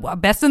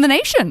Best in the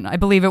Nation, I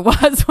believe it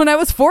was, when I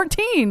was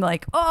 14.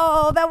 Like,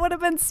 oh, that would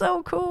have been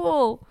so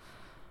cool.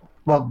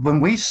 Well,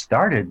 when we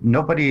started,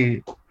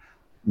 nobody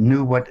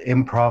knew what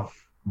improv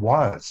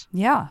was.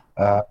 Yeah.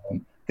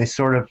 They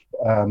sort of,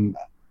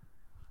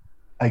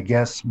 I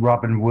guess,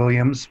 Robin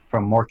Williams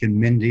from Mork and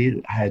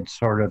Mindy had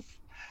sort of,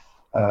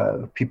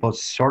 people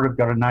sort of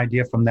got an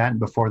idea from that. And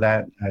before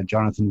that,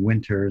 Jonathan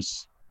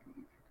Winters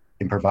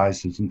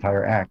improvised his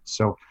entire act.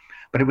 So,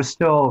 but it was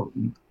still,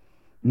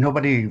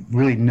 nobody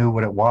really knew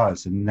what it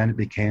was. And then it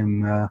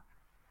became,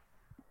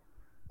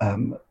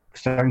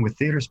 starting with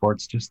theater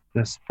sports, just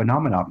this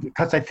phenomenon.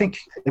 Because I think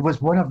it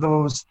was one of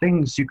those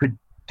things you could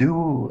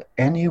do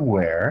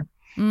anywhere.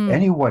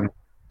 Anyone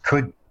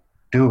could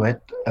do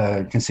it,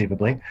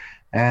 conceivably,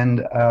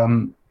 and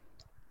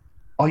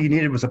all you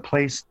needed was a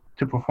place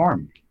to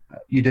perform.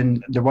 You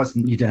didn't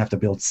have to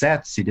build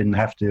sets. You didn't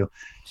have to.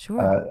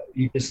 Sure.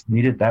 You just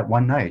needed that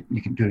one night.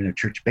 You can do it in a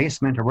church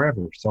basement or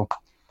wherever. So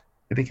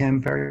it became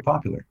very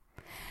popular.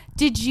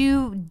 Did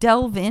you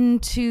delve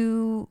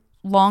into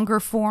longer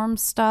form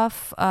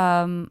stuff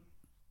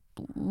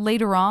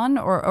later on,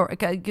 or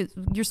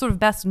you're sort of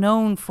best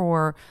known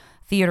for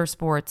theater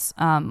sports?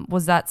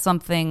 Was that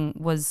something,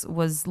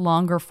 was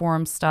longer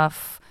form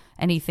stuff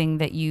anything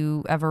that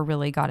you ever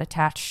really got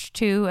attached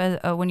to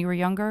when you were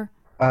younger?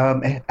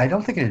 I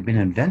don't think it had been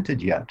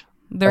invented yet.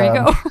 There you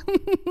Um, go.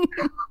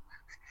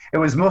 it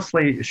was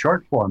mostly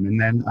short form,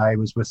 and then I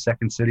was with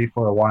Second City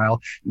for a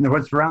while. And there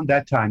was around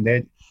that time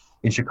they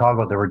in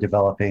Chicago they were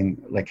developing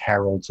like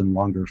heralds and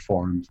longer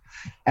forms,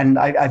 and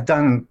I've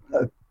done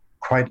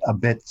quite a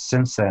bit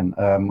since then.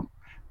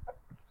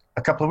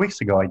 A couple of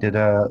weeks ago, I did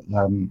a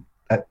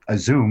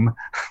Zoom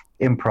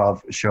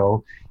improv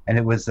show, and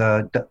it was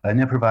an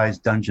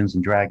improvised Dungeons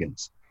and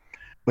Dragons,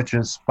 which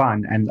is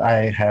fun. And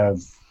I have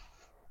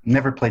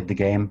never played the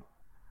game,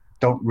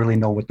 don't really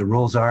know what the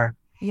rules are,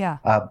 Yeah.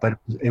 but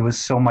it was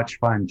so much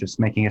fun just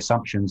making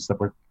assumptions that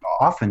were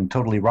often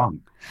totally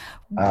wrong.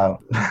 Uh,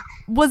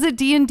 Was it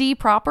D&D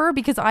proper?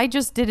 Because I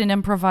just did an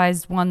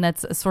improvised one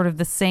that's sort of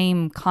the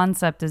same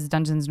concept as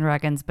Dungeons and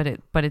Dragons,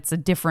 but it's a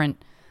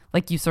different,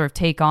 like you sort of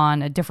take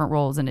on a different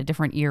roles in a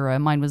different era.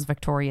 Mine was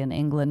Victorian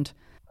England.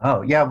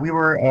 oh yeah, we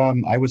were.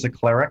 I was a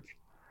cleric,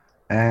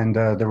 and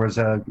there was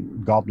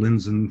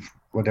goblins and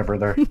whatever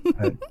their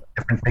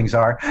different things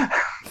are.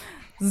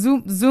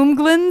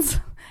 Zoomglins?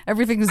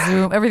 Everything's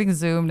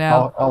Zoom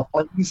now. All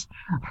things.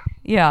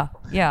 Yeah,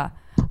 yeah.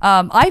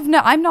 I have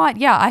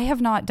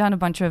not done a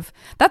bunch of.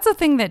 That's a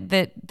thing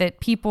that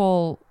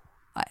people.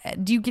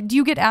 Do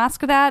you get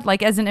asked that,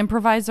 like, as an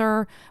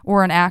improviser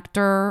or an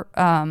actor?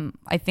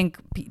 I think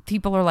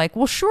people are like,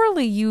 well,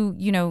 surely you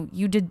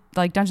did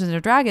like Dungeons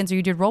and Dragons, or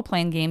you did role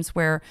playing games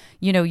where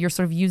you're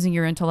sort of using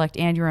your intellect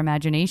and your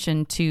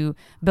imagination to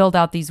build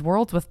out these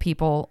worlds with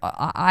people.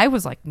 I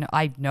was like,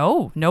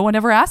 no one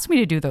ever asked me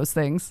to do those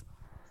things.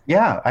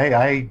 Yeah,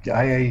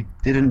 I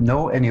didn't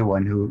know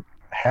anyone who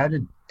had a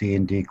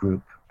D&D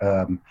group.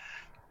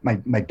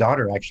 My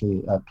daughter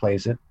actually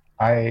plays it.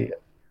 I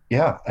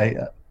yeah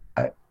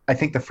I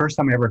think the first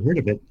time I ever heard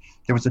of it,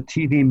 there was a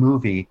TV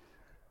movie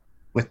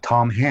with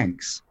Tom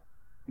Hanks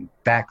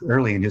back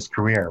early in his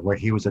career where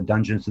he was a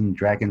Dungeons and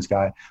Dragons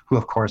guy who,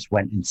 of course,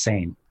 went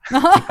insane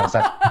because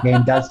that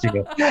game does to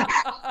you. And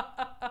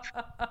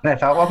I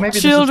thought, well, maybe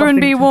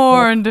Children be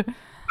warned.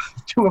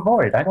 To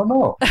avoid. I don't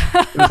know.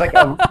 It was like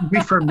a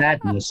reefer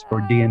madness for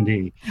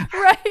D&D.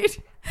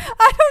 Right.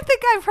 I don't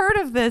think I've heard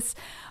of this.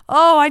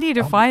 Oh, I need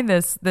to find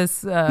this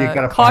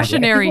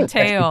cautionary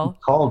tale.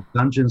 It's called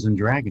Dungeons and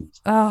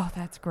Dragons. Oh,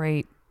 that's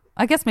great.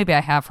 I guess maybe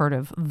I have heard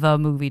of the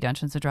movie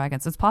Dungeons and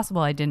Dragons. It's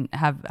possible I didn't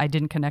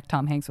connect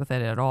Tom Hanks with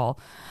it at all.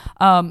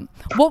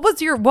 What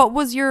was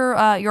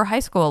your high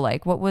school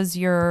like? What was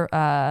your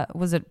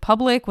was it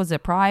public? Was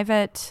it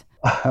private?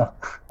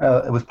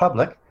 It was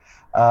public.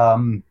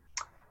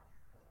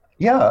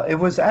 Yeah, it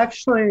was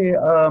actually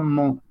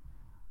a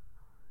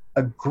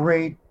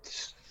great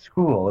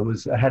school.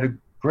 It had a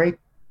great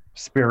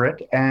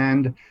spirit,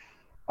 and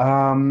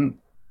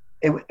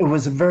it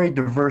was a very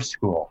diverse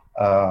school.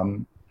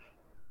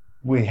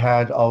 We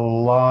had a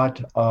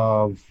lot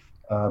of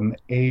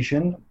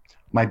Asian.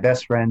 My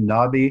best friend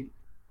Nabi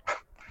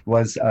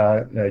was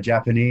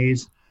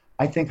Japanese.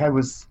 I think there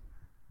was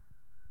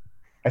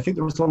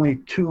only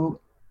two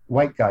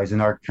white guys in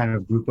our kind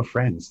of group of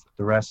friends.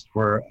 The rest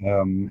were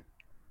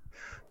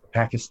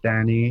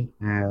Pakistani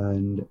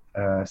and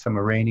some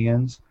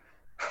Iranians.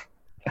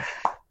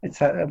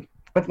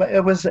 But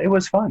it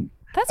was fun.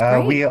 That's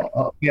great.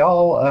 We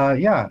all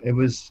yeah. It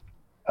was.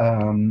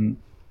 I'm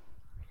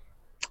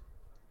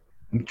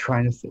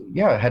trying to think.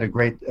 Yeah, it had a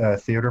great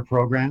theater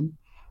program.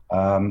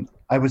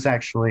 I was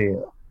actually,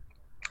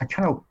 I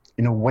kind of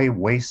in a way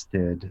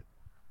wasted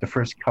the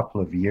first couple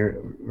of years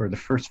or the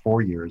first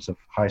 4 years of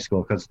high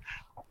school because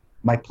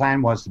my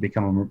plan was to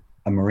become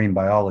a marine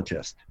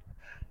biologist.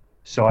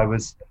 So I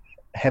was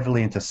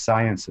heavily into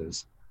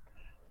sciences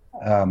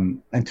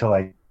until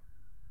I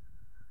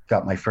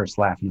got my first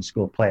laugh in a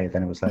school play.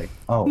 Then it was like,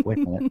 oh, wait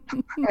a minute.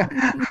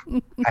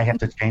 I have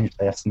to change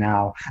this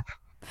now.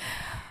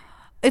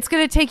 It's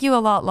going to take you a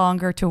lot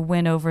longer to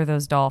win over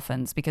those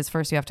dolphins because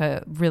first you have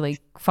to really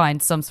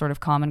find some sort of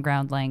common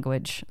ground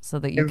language so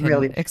that you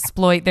can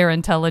exploit their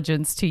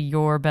intelligence to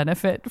your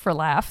benefit for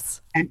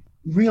laughs. And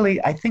really,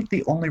 I think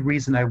the only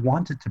reason I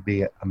wanted to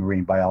be a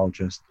marine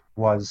biologist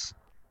was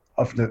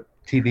of the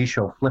TV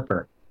show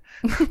Flipper.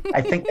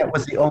 I think that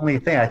was the only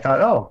thing. I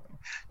thought, oh,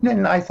 and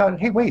then I thought,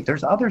 hey, wait,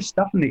 there's other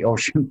stuff in the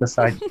ocean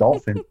besides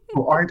dolphins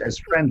who aren't as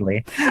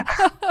friendly.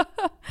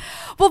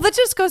 Well, that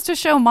just goes to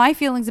show my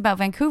feelings about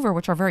Vancouver,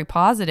 which are very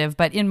positive.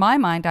 But in my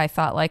mind, I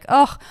thought like,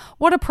 oh,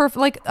 what a perfect,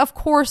 like, of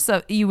course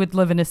you would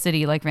live in a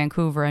city like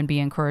Vancouver and be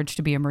encouraged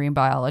to be a marine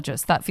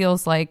biologist. That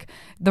feels like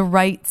the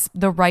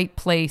right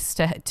place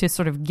to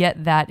sort of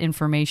get that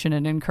information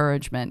and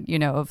encouragement,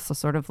 of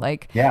sort of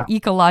like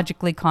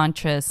ecologically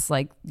conscious,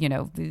 like,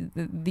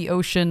 the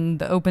ocean,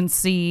 the open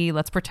sea,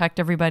 let's protect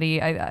everybody.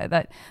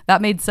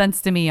 That made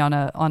sense to me on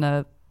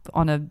a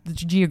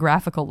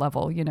geographical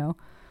level,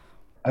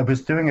 I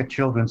was doing a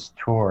children's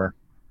tour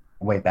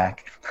way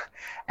back,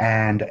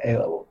 and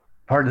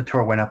part of the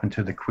tour went up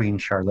into the Queen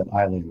Charlotte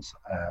Islands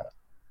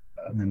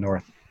on the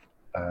north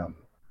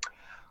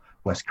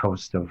west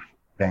coast of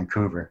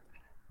Vancouver,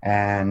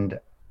 and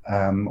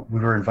we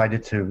were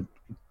invited to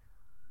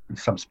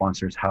some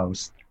sponsor's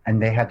house,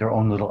 and they had their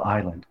own little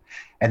island,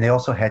 and they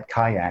also had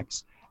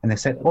kayaks. And they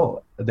said,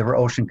 oh, there were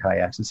ocean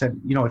kayaks. And said,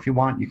 if you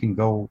want, you can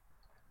go.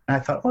 And I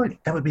thought, oh,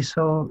 that would be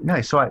so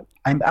nice. So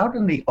I'm out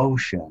in the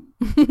ocean,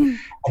 and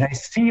I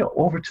see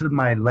over to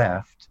my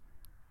left,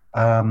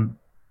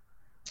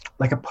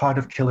 like a pod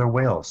of killer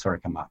whales sort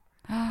of come up.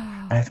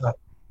 And I thought,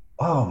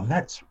 oh,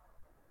 that's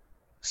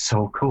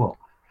so cool.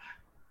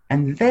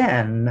 And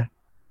then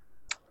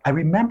I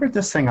remembered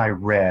this thing I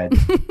read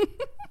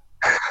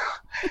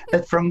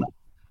that from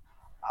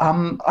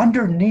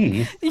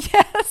underneath,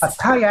 Yes. a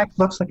kayak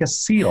looks like a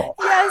seal.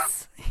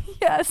 Yes.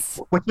 Yes.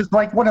 Which is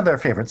like one of their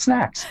favorite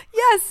snacks.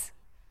 Yes.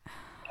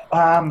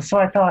 So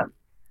I thought,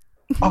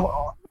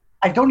 oh,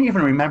 I don't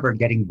even remember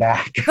getting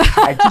back.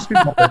 I just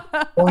remember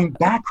going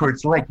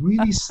backwards, like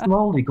really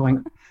slowly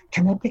going,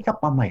 can I pick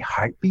up on my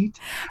heartbeat?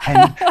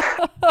 And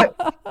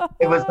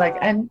it was like,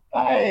 and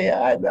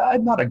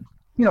I'm not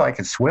I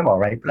can swim all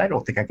right, but I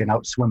don't think I can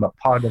outswim a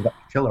pod of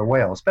killer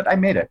whales, but I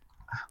made it.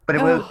 But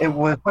it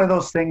was one of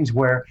those things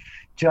where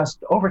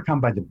just overcome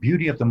by the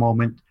beauty of the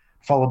moment,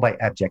 followed by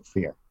abject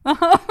fear.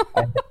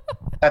 And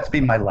that's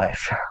been my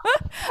life.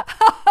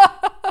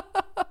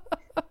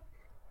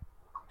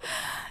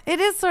 It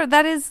is, sir.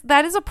 That's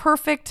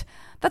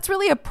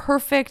really a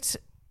perfect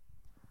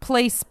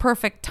place,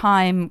 perfect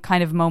time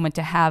kind of moment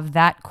to have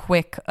that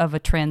quick of a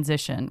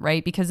transition,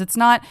 right? Because it's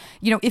not,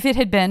 if it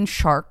had been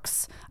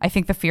sharks, I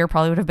think the fear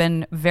probably would have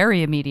been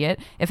very immediate.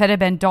 If it had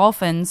been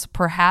dolphins,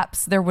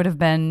 perhaps there would have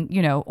been,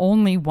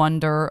 only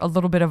wonder, a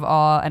little bit of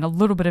awe, and a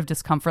little bit of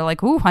discomfort,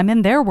 like, ooh, I'm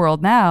in their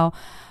world now.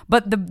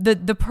 But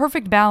the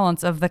perfect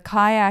balance of the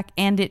kayak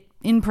and it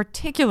in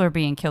particular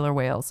being killer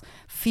whales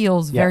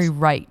feels very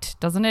right,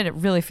 doesn't it? It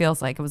really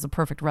feels like it was a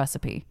perfect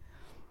recipe.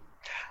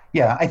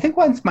 Yeah, I think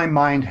once my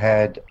mind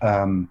had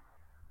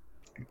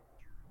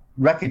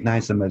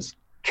recognized them as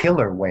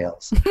killer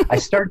whales, I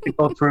started to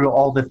go through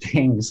all the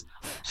things.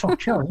 So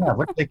killer, yeah,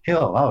 what did they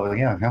kill? Oh,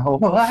 yeah,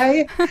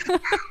 why?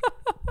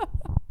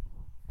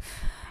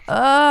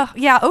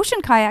 Yeah,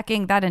 ocean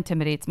kayaking, that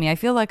intimidates me. I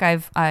feel like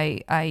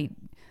I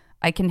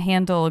can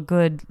handle a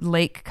good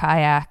lake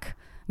kayak,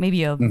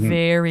 maybe a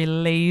very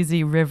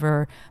lazy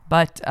river,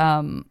 but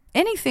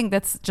anything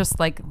that's just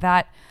like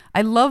that.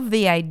 I love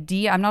the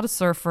idea. I'm not a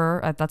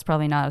surfer. That's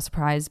probably not a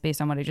surprise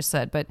based on what I just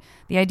said, but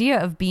the idea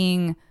of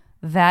being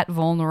that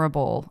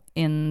vulnerable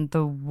in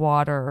the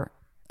water,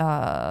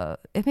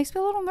 it makes me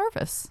a little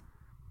nervous.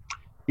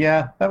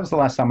 Yeah, that was the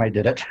last time I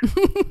did it.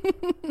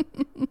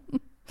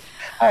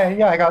 I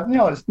got,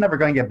 it's never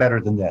going to get better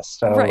than this.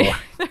 So right.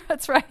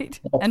 That's right.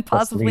 And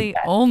possibly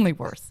only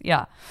worse.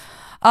 Yeah.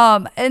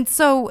 And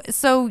so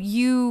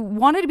you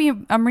wanted to be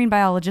a marine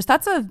biologist.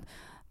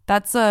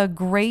 That's a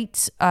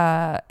great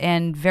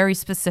and very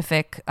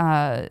specific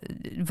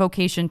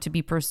vocation to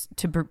be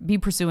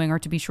pursuing, or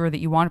to be sure that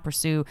you want to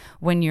pursue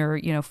when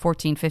you're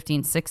 14,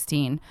 15,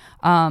 16.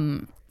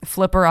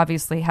 Flipper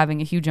obviously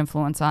having a huge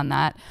influence on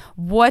that.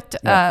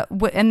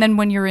 And then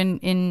when you're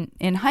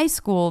in high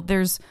school,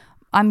 there's,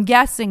 I'm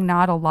guessing,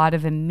 not a lot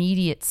of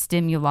immediate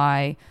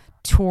stimuli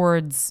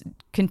towards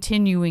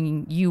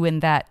continuing you in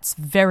that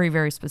very,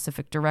 very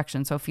specific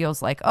direction. So it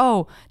feels like,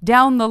 oh,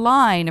 down the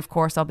line, of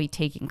course, I'll be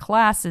taking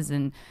classes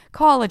in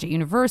college, at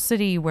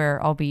university,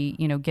 where I'll be,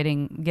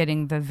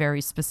 getting the very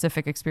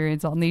specific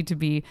experience I'll need to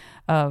be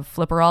a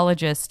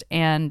flipperologist.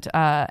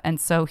 And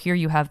so here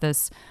you have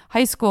this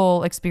high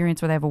school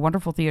experience where they have a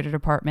wonderful theater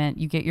department.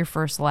 You get your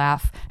first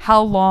laugh.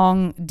 How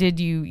long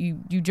did you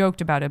joked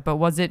about it, but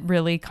was it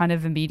really kind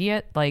of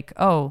immediate? Like,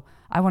 oh,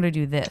 I want to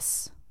do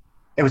this.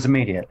 It was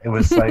immediate. It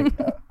was like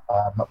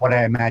what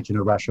I imagine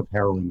a rush of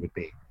heroin would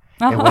be.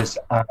 It was,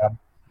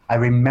 I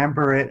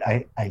remember it.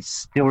 I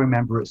still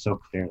remember it so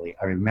clearly.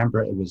 I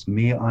remember it was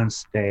me on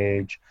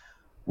stage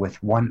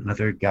with one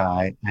other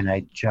guy, and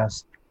I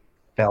just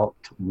felt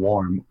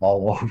warm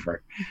all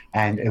over.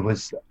 And it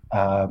was,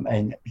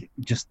 and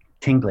just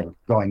tingling,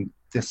 going,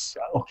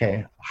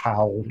 okay,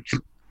 how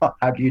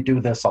do you do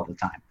this all the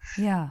time?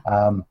 Yeah.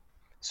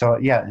 So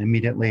yeah,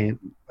 immediately,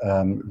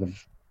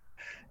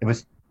 it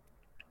was,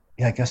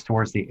 I guess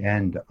towards the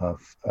end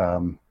of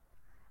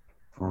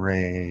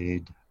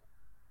grade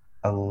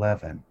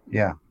 11.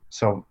 Yeah.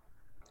 So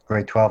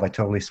grade 12, I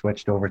totally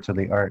switched over to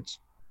the arts.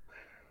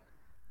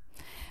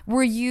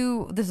 Were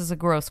you, this is a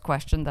gross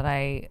question that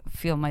I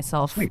feel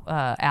myself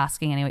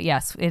asking anyway.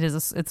 Yes,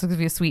 it's going to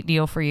be a sweet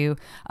deal for you.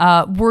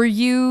 Were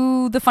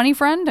you the funny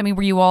friend? I mean,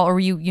 were you all, or were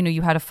you,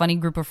 you had a funny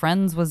group of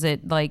friends? Was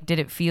it like, did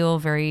it feel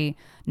very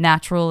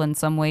natural in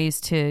some ways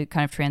to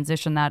kind of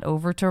transition that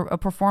over to a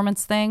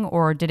performance thing,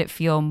 or did it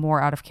feel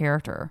more out of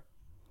character?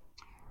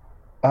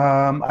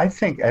 I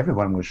think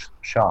everyone was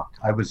shocked.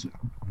 I was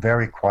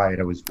very quiet.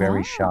 I was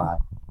very shy.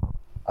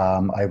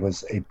 I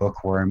was a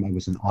bookworm. I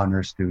was an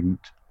honor student,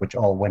 which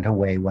all went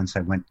away once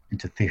I went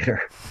into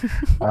theater.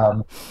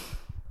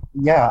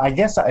 Yeah, I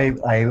guess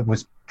I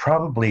was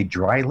probably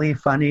dryly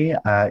funny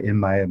in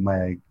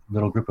my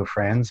little group of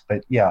friends,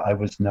 but yeah, I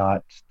was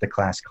not the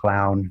class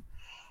clown.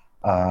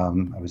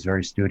 I was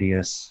very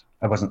studious.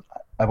 I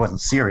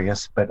wasn't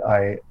serious, but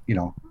I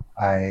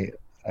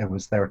I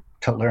was there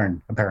to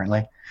learn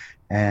apparently,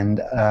 and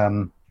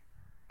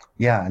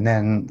yeah, and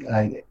then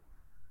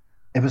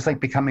it was like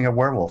becoming a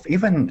werewolf.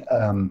 Even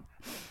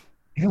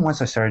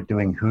once I started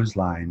doing Whose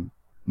Line,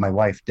 my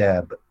wife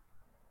Deb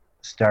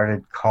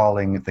started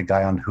calling the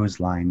guy on Whose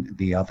Line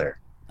the other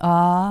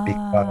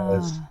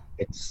because Ah.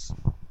 it's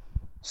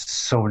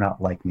so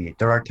not like me.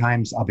 There are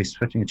times I'll be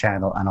switching a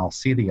channel and I'll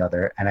see the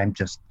other, and I'm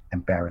just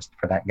embarrassed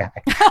for that guy.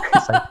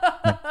 It's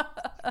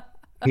like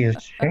he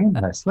is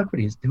shameless. Look what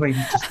he's doing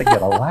just to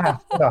get a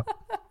laugh. What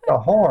a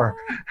whore.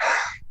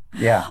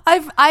 Yeah,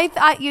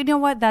 You know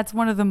what? That's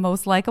one of the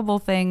most likable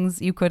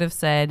things you could have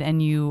said,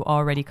 and you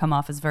already come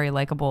off as very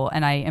likable.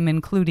 And I am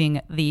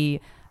including the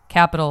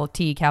capital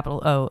T,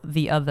 capital O,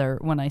 the other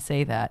when I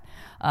say that.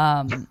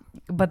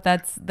 But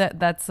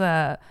that's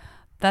a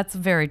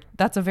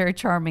very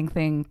charming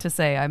thing to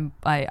say.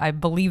 I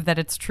believe that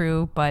it's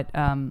true, but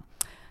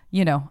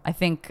I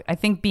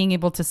think being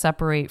able to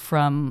separate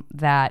from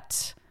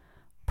that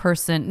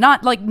person,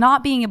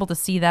 not being able to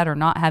see that or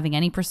not having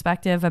any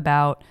perspective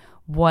about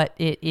what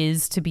it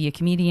is to be a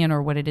comedian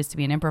or what it is to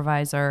be an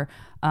improviser.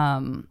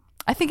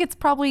 I think it's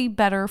probably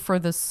better for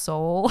the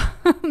soul,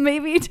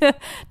 maybe to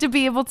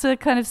be able to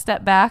kind of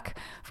step back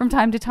from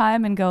time to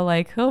time and go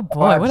like, oh oh,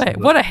 boy, what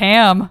absolutely. a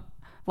ham.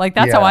 Like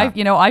that's how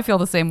Yeah, I feel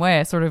the same way.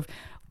 I sort of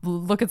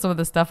look at some of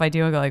the stuff I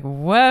do and go like,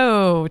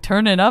 whoa,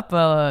 turn it up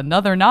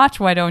another notch.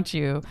 Why don't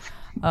you?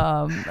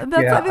 yeah. I think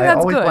I that's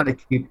always want good.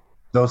 to keep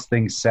those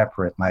things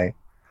separate. My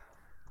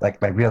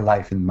real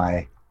life and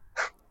my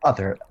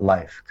other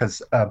life,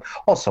 because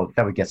also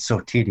that would get so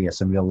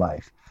tedious in real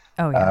life.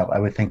 Oh yeah. I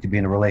would think to be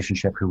in a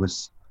relationship who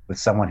was with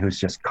someone who's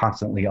just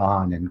constantly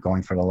on and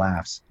going for the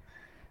laughs.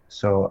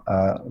 So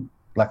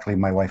luckily,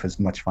 my wife is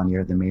much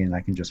funnier than me, and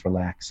I can just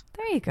relax.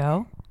 There you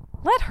go.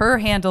 Let her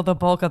handle the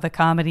bulk of the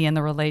comedy in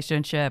the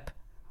relationship.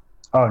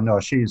 Oh no,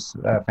 she's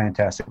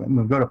fantastic. When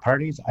we go to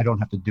parties, I don't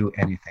have to do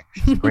anything.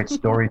 She's a great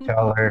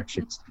storyteller.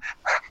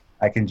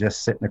 I can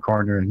just sit in the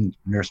corner and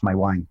nurse my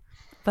wine.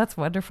 That's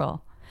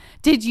wonderful.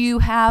 Did you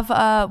have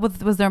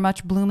was there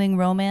much blooming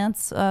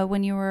romance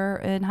when you were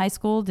in high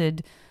school?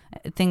 Did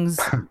things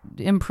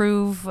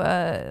improve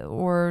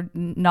or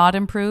not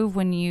improve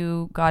when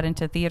you got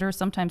into theater?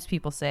 Sometimes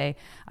people say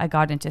I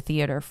got into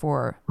theater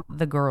for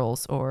the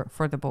girls or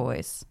for the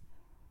boys.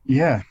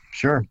 Yeah,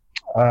 sure.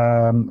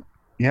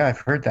 Yeah,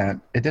 I've heard that.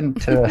 It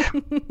didn't.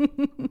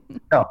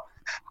 No,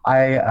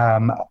 I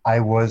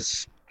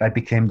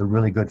became the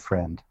really good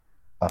friend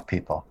of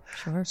people.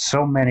 Sure.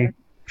 So many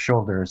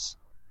shoulders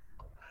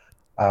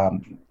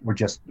were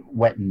just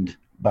wetted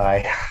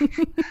by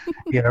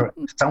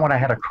someone I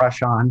had a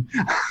crush on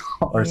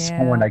or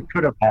someone Yeah. I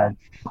could have had.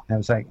 And I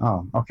was like,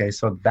 oh, okay,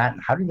 so that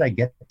how did I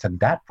get to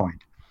that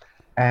point?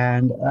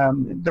 And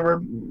there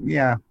were,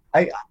 yeah,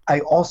 I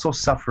also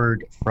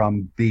suffered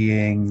from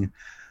being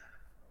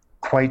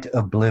quite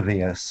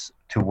oblivious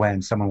to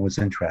when someone was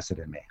interested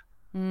in me.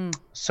 Mm,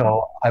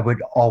 So I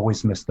would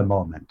always miss the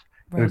moment.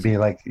 It would right. be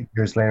like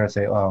years later, I'd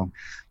say, oh,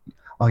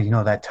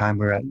 that time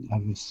where I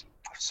was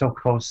so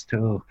close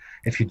to,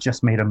 if you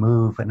just made a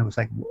move, and it was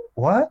like,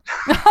 what?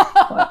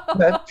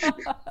 What?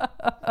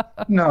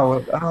 No,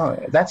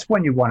 that's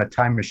when you want a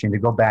time machine to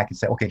go back and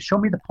say, okay, show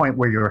me the point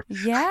where you're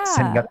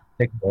sending Yeah. up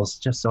signals,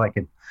 just so I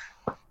could,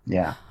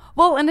 yeah,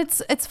 Well, and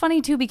it's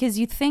funny too because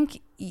you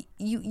think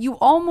you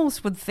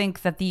almost would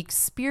think that the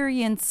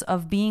experience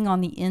of being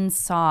on the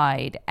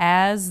inside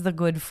as the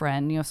good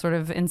friend, sort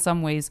of in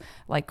some ways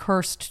like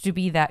cursed to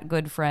be that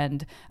good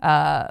friend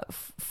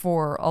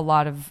for a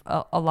lot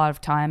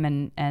of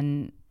time,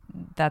 and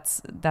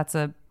that's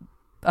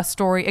a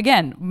story.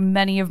 Again,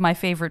 many of my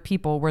favorite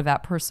people were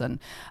that person.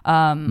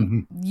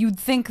 hmm You'd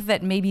think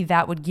that maybe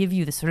that would give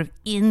you the sort of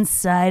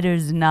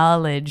insider's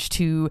knowledge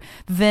to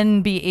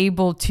then be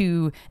able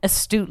to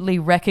astutely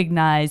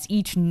recognize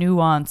each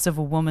nuance of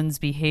a woman's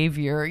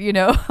behavior.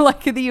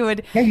 Like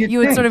yeah, you'd you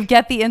would sort think. of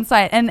get the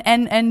insight,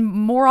 and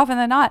more often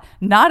than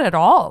not at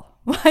all.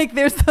 Like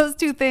there's those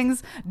two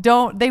things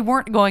they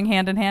weren't going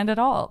hand in hand at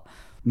all.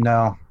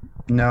 No,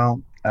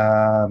 no,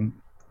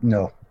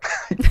 no,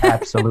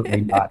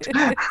 absolutely not.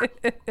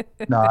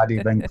 Not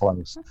even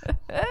close.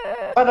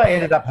 But I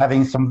ended up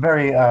having some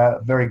very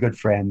good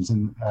friends,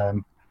 and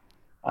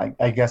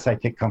I guess I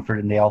take comfort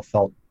in they all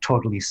felt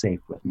totally safe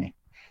with me.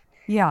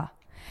 Yeah.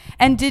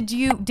 And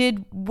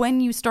did when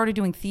you started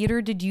doing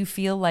theater, did you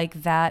feel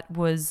like that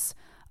was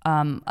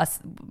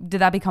did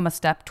that become a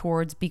step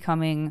towards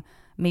becoming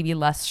maybe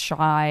less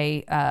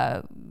shy?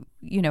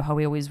 How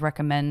we always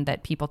recommend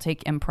that people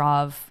take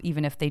improv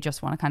even if they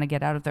just want to kind of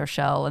get out of their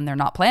shell and they're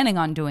not planning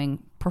on doing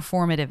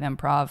performative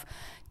improv.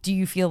 Do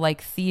you feel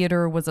like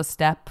theater was a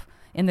step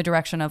in the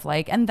direction of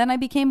like, and then I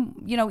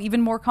became,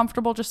 even more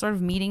comfortable just sort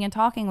of meeting and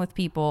talking with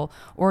people?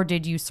 Or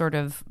did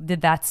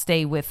that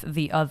stay with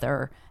the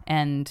other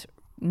and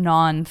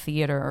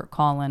non-theater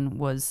Colin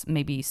was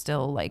maybe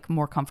still like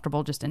more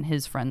comfortable just in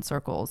his friend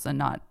circles and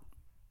not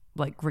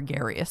like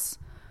gregarious?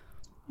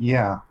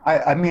 Yeah,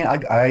 I mean,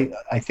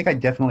 I think I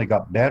definitely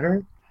got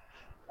better.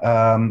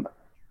 Um,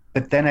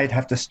 but then I'd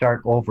have to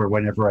start over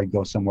whenever I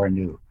go somewhere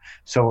new.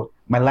 So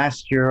my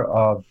last year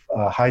of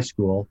high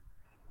school,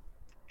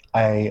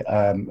 I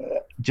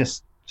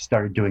just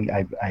started doing.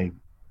 I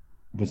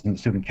was in the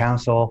student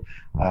council.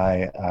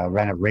 I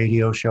ran a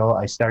radio show.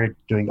 I started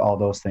doing all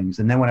those things,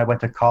 and then when I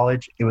went to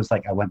college, it was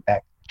like I went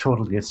back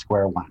totally to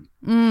square one.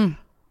 Mm.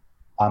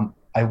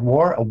 I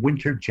wore a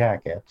winter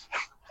jacket,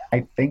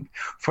 I think,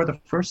 for the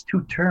first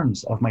two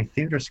terms of my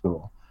theater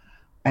school,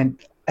 and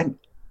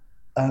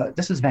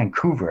this is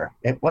Vancouver.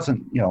 It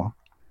wasn't,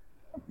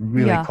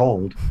 really Yeah.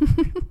 cold.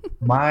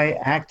 My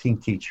acting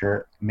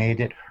teacher made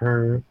it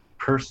her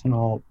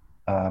personal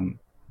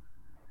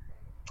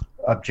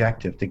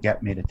objective to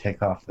get me to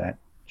take off that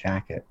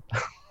jacket.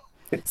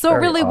 It's So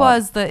very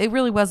odd. it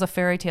really was a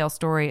fairy tale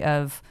story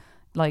of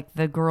like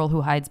the girl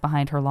who hides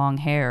behind her long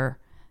hair.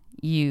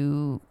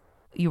 You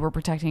you were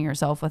protecting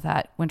yourself with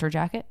that winter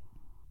jacket?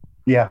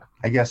 Yeah,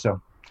 I guess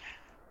so.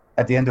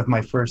 At the end of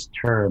my first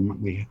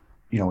term, we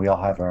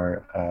all have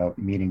our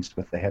meetings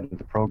with the head of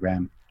the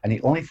program, and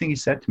the only thing he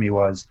said to me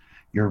was,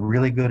 "You're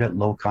really good at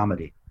low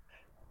comedy."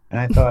 And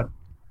I thought,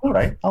 all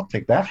right, I'll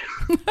take that.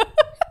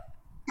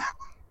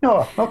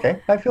 No,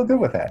 okay, I feel good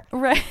with that.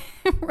 Right.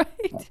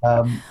 Right.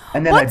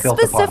 And then I What built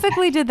upon it.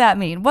 specifically did that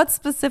mean? What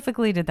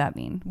specifically did that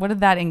mean? What did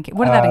that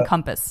Uh,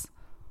 encompass?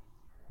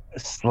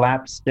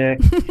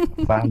 Slapstick,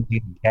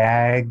 finding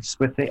gags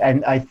with it.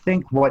 And I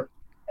think what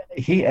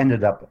he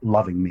ended up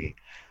loving me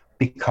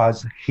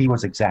because he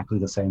was exactly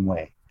the same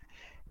way.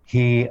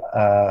 He,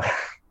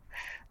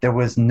 there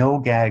was no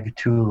gag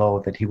too low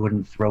that he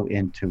wouldn't throw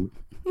into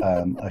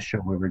a show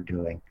we were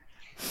doing.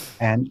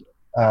 And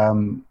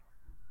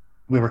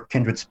we were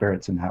kindred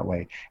spirits in that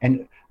way.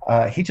 And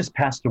he just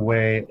passed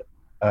away,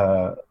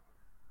 I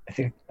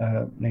think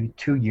maybe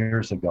 2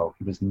 years ago.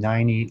 He was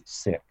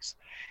 96.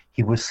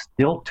 He was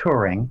still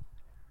touring.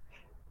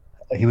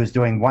 He was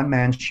doing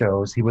one-man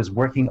shows. He was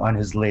working on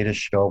his latest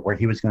show where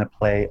he was going to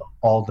play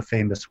all the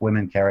famous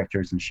women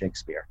characters in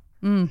Shakespeare.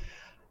 Mm,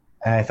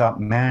 And I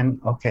thought, man,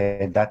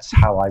 okay, that's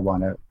what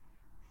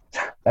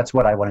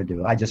I want to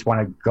do. I just want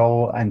to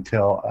go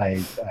until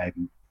I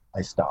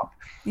stop.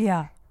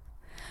 yeah.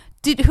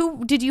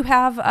 Did you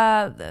have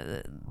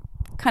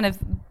kind of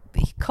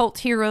cult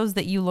heroes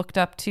that you looked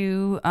up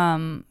to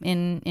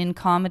in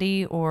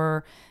comedy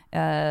or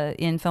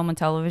in film and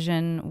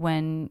television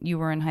when you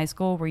were in high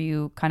school? Were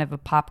you kind of a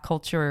pop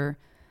culture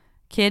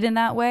kid in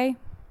that way?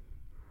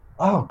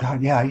 Oh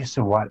God, yeah, I used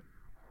to watch.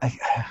 I,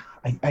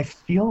 I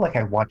feel like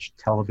I watch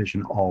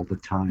television all the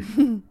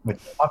time, which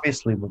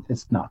obviously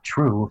it's not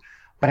true.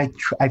 But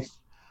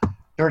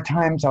there are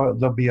times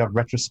there'll be a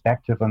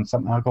retrospective on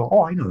something. I'll go,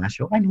 oh, I know that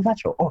show. I know that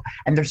show. Oh,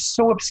 and they're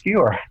so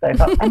obscure. I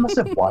thought I must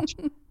have watched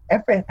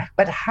every.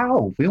 But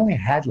how? We only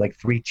had like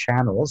 3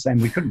 channels,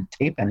 and we couldn't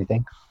tape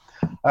anything.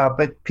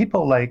 But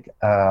people like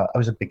I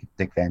was a big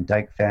Dick Van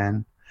Dyke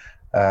fan.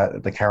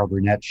 The Carol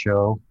Burnett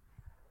Show.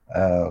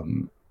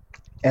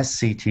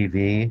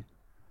 SCTV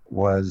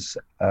was,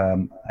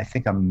 I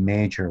think, a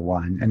major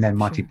one, and then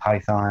Monty Sure.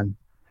 Python.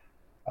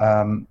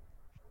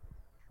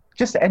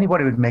 Just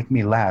anybody would make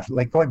me laugh.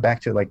 Like going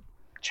back to like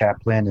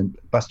Chaplin and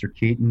Buster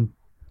Keaton,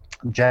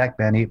 Jack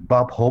Benny,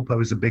 Bob Hope. I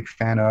was a big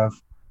fan of.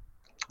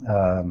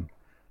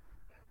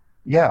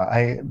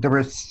 Yeah, there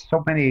were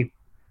so many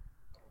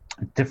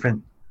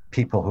different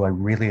people who I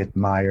really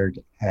admired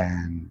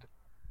and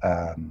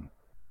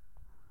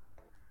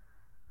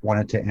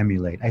wanted to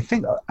emulate. I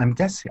think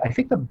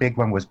the big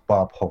one was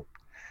Bob Hope,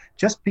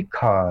 just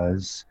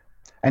because,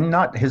 and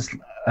not his.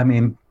 I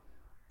mean,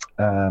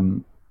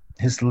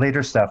 his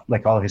later stuff,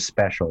 like all his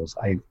specials,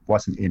 I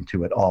wasn't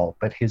into at all.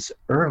 But his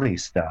early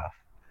stuff,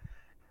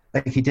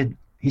 like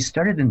he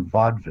started in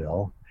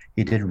vaudeville.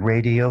 He did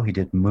radio. He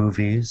did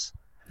movies,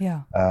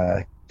 Yeah.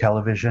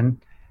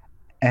 television,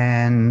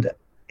 and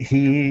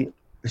he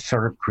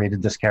sort of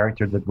created this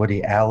character that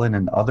Woody Allen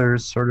and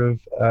others sort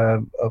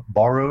of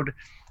borrowed.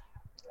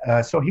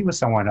 So he was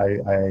someone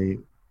I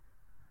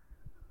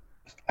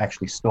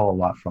actually stole a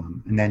lot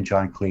from. And then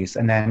John Cleese,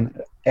 and then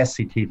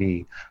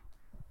SCTV,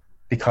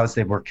 because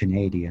they were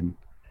Canadian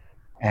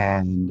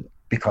and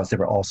because they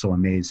were also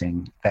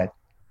amazing, that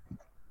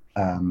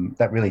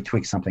really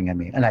tweaked something in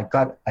me. And I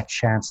got a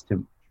chance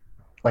to,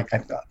 like,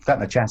 I've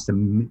gotten a chance to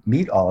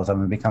meet all of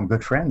them and become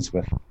good friends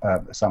with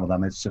some of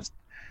them. It's just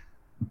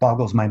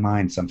boggles my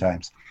mind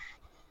sometimes.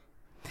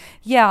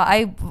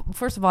 Yeah,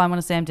 first of all, I want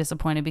to say I'm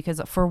disappointed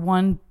because for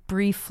one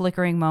brief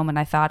flickering moment,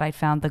 I thought I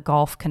found the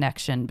golf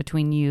connection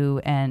between you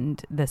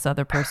and this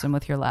other person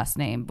with your last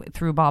name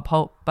through Bob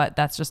Hope, but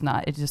that's just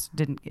not. It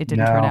didn't turn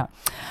No.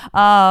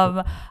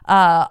 out.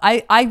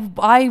 I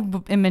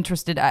am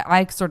interested.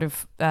 I sort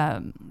of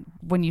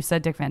when you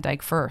said Dick Van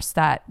Dyke first,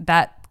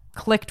 that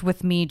clicked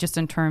with me just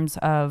in terms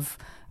of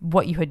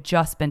what you had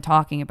just been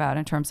talking about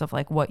in terms of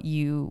like what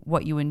you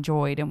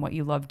enjoyed and what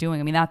you loved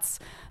doing. I mean, that's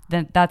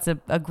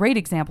a great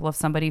example of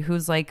somebody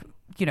who's like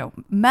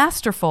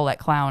masterful at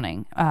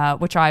clowning,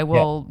 which I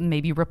will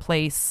maybe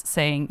replace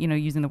saying,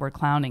 using the word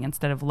clowning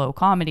instead of low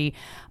comedy,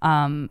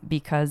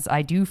 because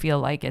I do feel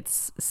like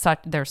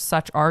there's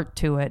such art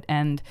to it,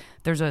 and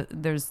there's like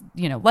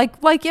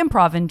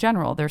improv in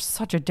general, there's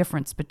such a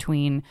difference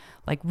between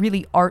like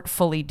really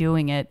artfully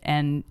doing it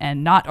and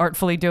not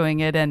artfully doing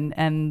it,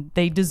 and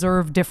they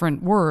deserve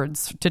different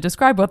words to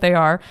describe what they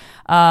are,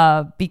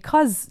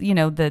 because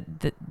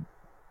the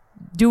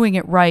doing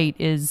it right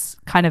is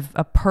kind of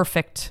a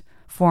perfect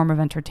form of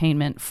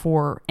entertainment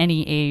for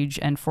any age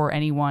and for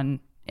anyone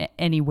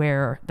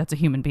anywhere that's a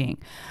human being.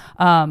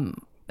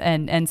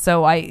 And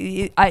so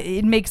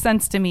it makes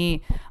sense to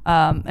me,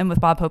 and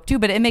with Bob Hope too,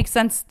 but it makes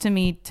sense to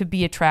me to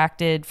be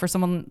attracted for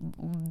someone,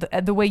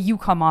 the way you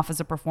come off as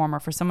a performer,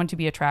 for someone to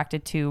be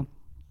attracted to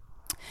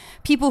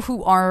people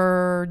who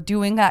are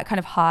doing that kind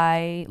of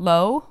high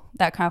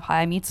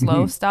meets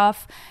low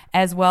stuff,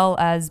 as well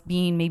as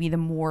being maybe the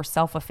more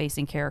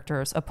self-effacing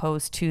characters,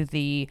 opposed to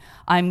the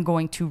I'm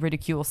going to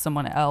ridicule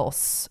someone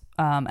else,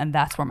 and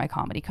that's where my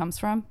comedy comes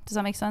from. Does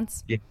that make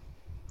sense?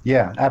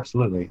 Yeah,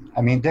 absolutely.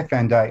 I mean, Dick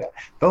Van Dyke,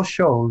 those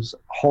shows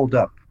hold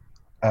up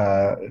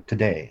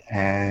today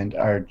and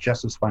are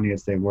just as funny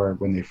as they were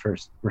when they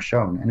first were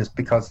shown, and it's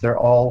because they're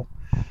all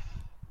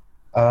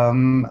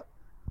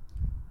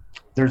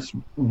there's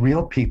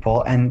real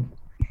people and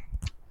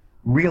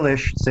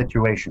realish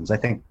situations. I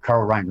think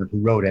Carl Reiner, who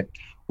wrote it,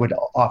 would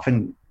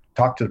often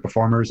talk to the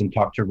performers and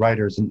talk to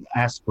writers and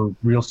ask for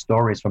real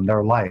stories from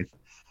their life,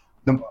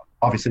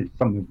 obviously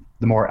from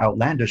the more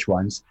outlandish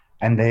ones,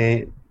 and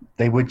they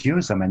would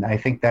use them. And I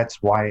think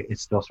that's why it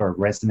still sort of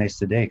resonates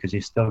today, because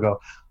you still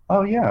go,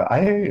 oh yeah,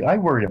 I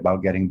worried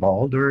about getting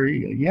bald, or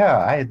yeah,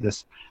 I had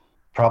this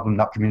problem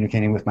not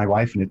communicating with my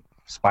wife and it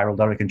spiraled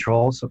out of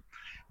control. So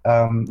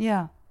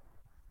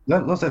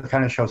those are the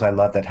kind of shows I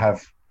love that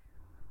have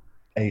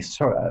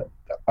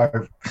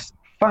are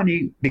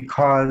funny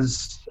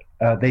because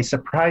they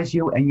surprise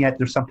you, and yet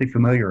there's something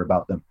familiar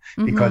about them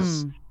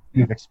because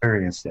you've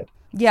experienced it.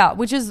 Yeah,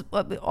 which is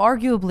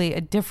arguably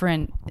a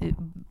different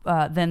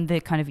than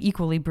the kind of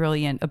equally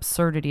brilliant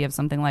absurdity of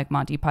something like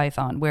Monty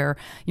Python, where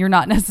you're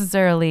not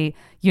necessarily,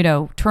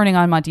 turning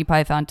on Monty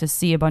Python to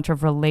see a bunch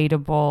of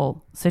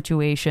relatable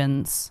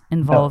situations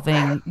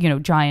involving,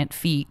 giant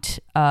feet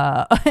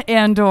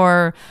and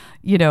or,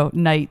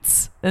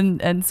 knights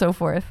and so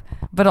forth,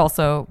 but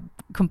also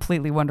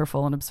completely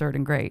wonderful and absurd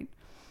and great.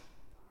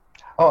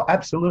 Oh,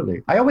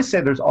 absolutely. I always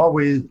say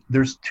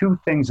there's two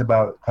things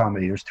about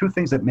comedy. There's two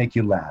things that make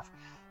you laugh.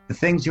 The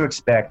things you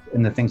expect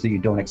and the things that you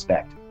don't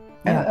expect.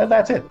 And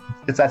that's it.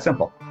 It's that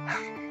simple.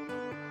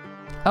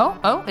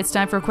 Oh, it's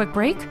time for a quick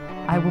break.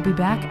 I will be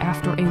back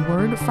after a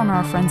word from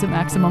our friends at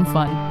Maximum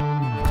Fun.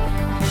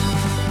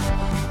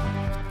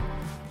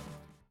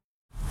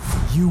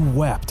 You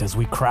wept as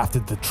we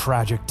crafted the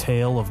tragic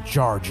tale of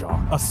Jar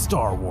Jar, a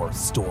Star Wars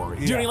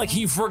story. Doing like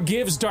he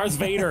forgives Darth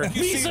Vader.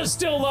 Lisa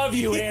still love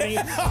you, Annie.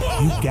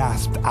 You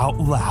gasped out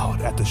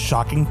loud at the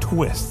shocking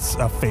twists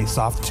of Face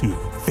Off 2,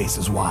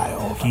 Faces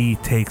Wild. He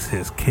takes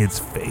his kid's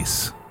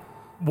face.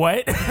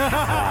 What?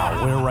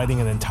 Now we're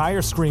writing an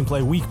entire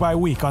screenplay week by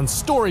week on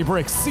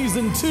Storybricks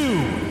Season 2,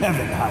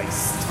 Heaven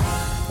Heist.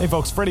 Hey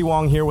folks, Freddie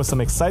Wong here with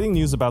some exciting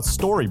news about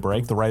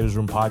Storybreak, the Writers'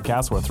 Room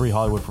podcast where three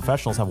Hollywood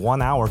professionals have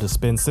 1 hour to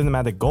spin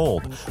cinematic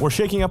gold. We're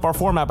shaking up our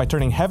format by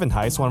turning Heaven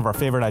Heist, one of our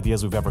favorite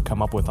ideas we've ever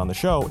come up with on the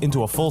show,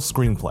 into a full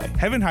screenplay.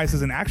 Heaven Heist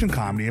is an action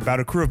comedy about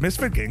a crew of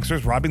misfit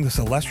gangsters robbing the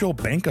celestial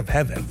bank of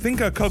heaven. Think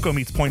Coco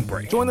meets Point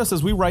Break. Join us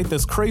as we write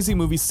this crazy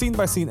movie scene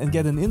by scene and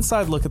get an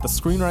inside look at the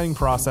screenwriting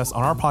process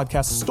on our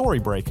podcast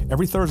Storybreak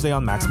every Thursday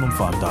on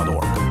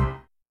MaximumFun.org.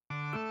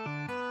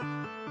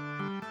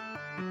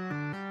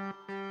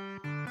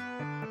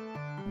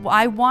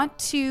 I want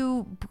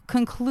to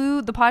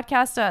conclude the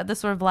podcast, the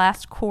sort of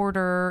last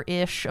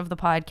quarter-ish of the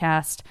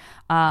podcast.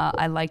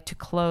 I like to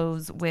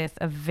close with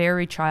a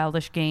very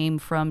childish game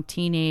from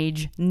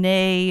teenage,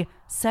 nay,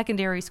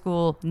 secondary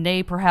school,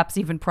 nay, perhaps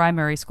even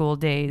primary school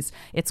days.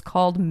 It's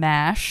called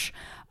MASH.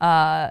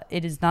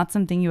 It is not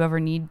something you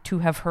ever need to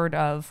have heard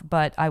of,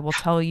 but I will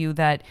tell you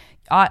that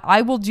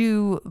I will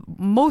do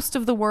most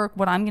of the work.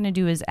 What I'm going to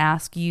do is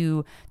ask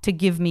you to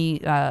give me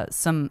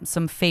some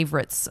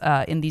favorites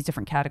in these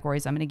different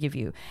categories I'm going to give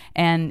you.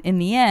 And in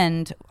the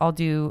end, I'll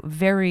do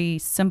very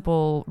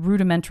simple,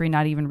 rudimentary,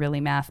 not even really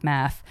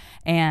math.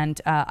 And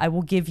I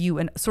will give you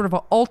an sort of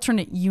an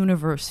alternate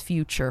universe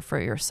future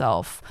for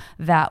yourself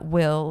that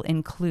will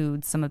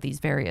include some of these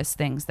various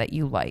things that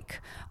you like.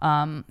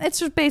 It's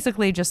just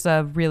basically just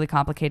a really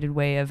complicated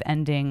way of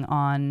ending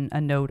on a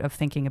note of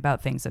thinking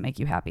about things that make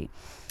you happy.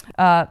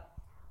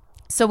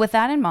 So with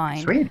that in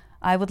mind, Sweet.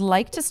 I would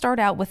like to start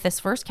out with this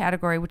first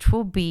category, which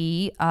will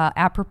be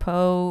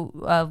apropos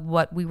of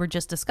what we were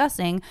just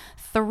discussing,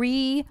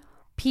 3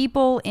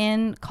 people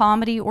in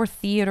comedy or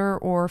theater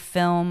or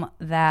film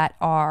that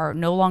are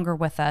no longer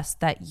with us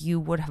that you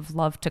would have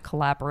loved to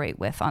collaborate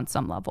with on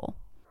some level.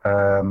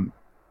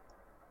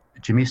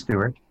 Jimmy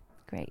Stewart.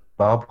 Great.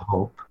 Bob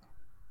Hope,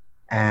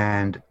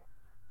 and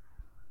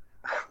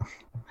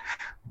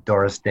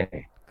Doris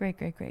Day. Great.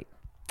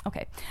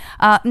 Okay.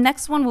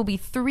 Next one will be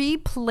 3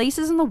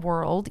 places in the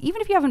world.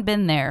 Even if you haven't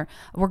been there,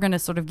 we're going to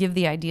sort of give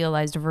the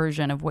idealized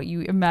version of what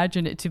you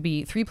imagine it to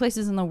be. 3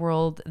 places in the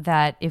world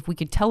that if we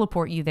could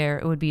teleport you there,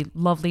 it would be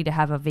lovely to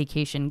have a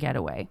vacation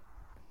getaway.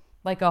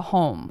 Like a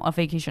home, a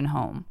vacation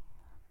home.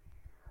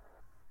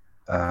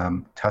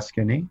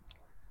 Tuscany.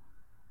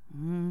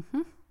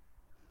 Mm-hmm.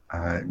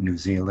 New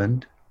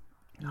Zealand.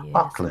 Yes,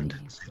 Auckland.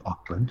 indeed.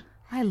 Auckland.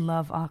 I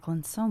love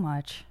Auckland so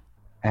much.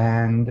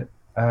 And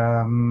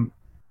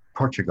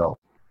Portugal.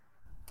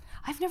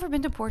 I've never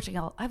been to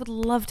Portugal. I would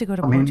love to go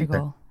to I mean,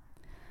 Portugal.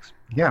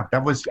 Yeah,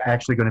 that was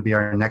actually going to be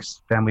our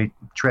next family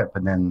trip.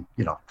 And then,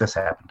 this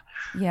happened.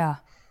 Yeah.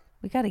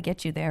 We got to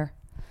get you there.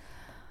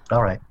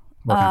 All right.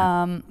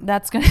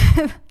 That's going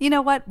to, you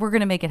know what? We're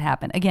going to make it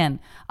happen. Again,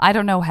 I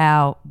don't know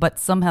how, but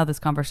somehow this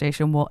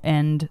conversation will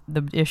end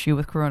the issue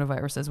with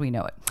coronavirus as we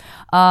know it.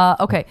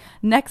 Okay.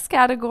 Next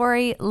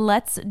category.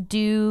 Let's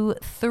do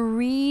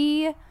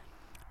 3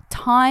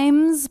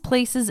 times,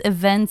 places,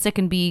 events. It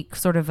can be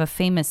sort of a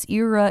famous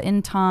era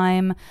in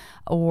time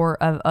or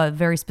a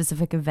very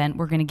specific event.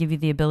 We're going to give you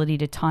the ability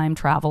to time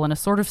travel in a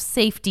sort of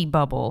safety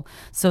bubble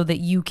so that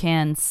you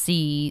can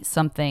see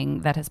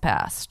something that has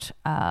passed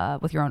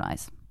with your own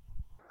eyes.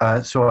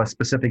 So a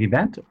specific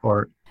event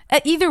or?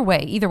 Either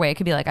way. It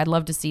could be like, I'd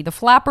love to see the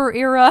flapper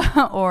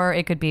era, or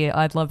it could be,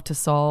 I'd love to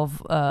solve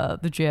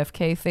the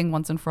JFK thing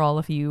once and for all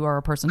if you are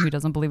a person who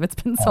doesn't believe it's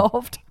been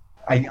solved.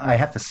 I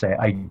have to say,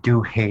 I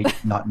do hate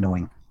not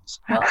knowing.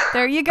 Well,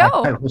 there you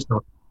go.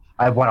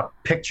 I want a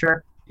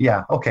picture.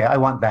 Yeah, okay, I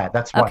want that.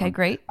 That's one. Okay,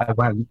 great. I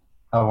want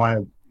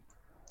to,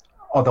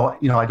 although,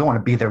 I don't want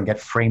to be there and get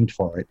framed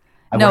for it.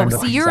 No,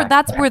 see,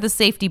 that's where the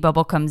safety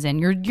bubble comes in.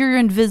 You're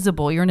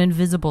invisible. You're an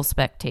invisible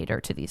spectator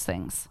to these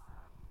things.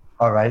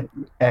 All right,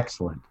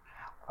 excellent.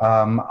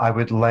 I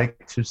would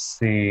like to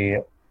see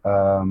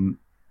the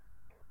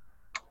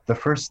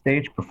first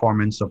stage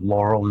performance of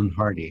Laurel and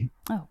Hardy.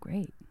 Oh,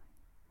 great.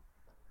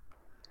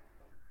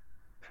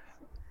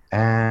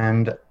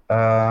 And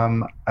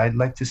I'd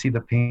like to see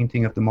the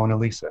painting of the Mona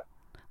Lisa.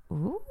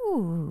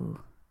 Ooh,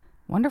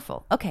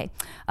 wonderful. Okay.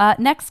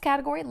 Next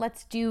category,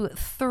 let's do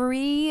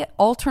 3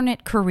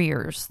 alternate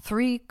careers.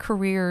 3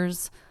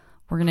 careers.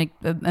 We're going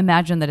to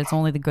imagine that it's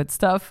only the good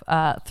stuff.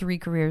 3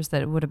 careers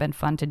that it would have been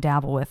fun to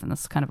dabble with in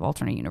this kind of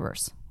alternate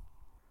universe.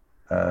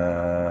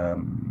 A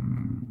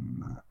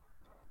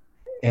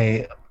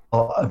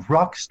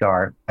rock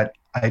star.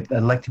 I'd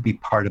like to be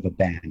part of a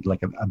band,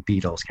 like a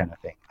Beatles kind of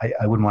thing.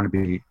 I wouldn't want to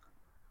be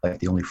like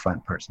the only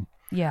front person.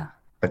 Yeah.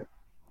 But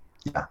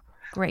yeah.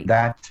 Great.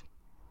 That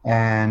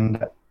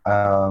and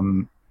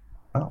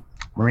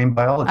marine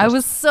biologist. I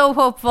was so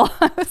hopeful.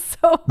 I was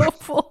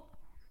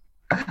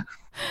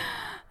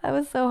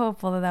so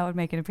hopeful that would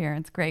make an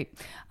appearance. Great.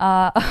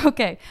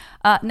 Okay.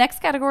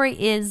 Next category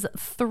is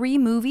 3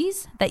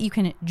 movies that you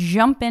can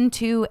jump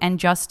into and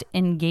just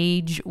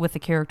engage with the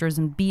characters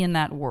and be in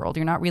that world.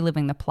 You're not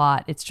reliving the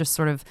plot. It's just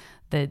sort of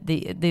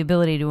the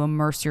ability to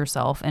immerse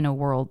yourself in a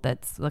world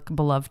that's like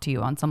beloved to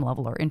you on some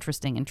level or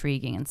interesting,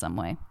 intriguing in some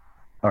way.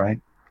 All right.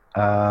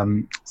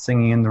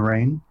 Singing in the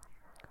Rain.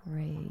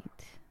 Great.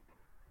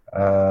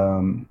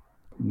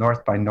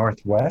 North by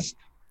Northwest.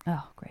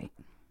 Oh, great.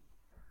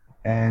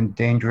 And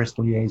Dangerous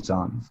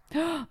Liaisons.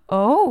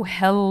 Oh,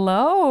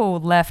 hello,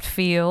 left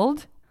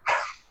field.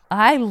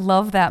 I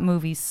love that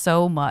movie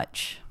so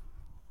much.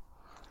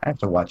 I have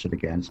to watch it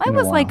again. I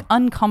was like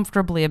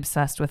uncomfortably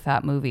obsessed with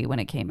that movie when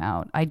it came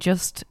out. I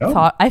just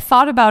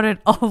thought about it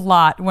a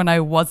lot when I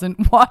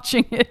wasn't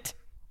watching it.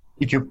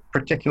 Did you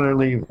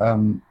particularly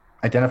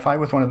identify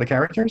with one of the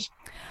characters?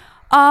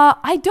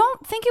 I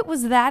don't think it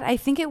was that. I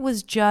think it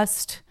was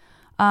just,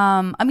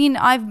 I'm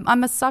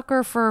a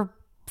sucker for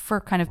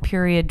kind of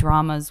period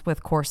dramas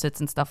with corsets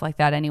and stuff like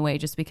that anyway,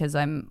 just because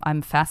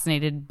I'm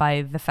fascinated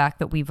by the fact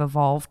that we've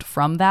evolved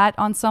from that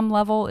on some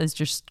level is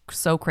just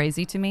so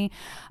crazy to me.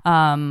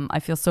 I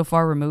feel so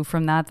far removed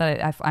from that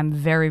I'm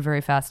very,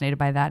 very fascinated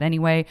by that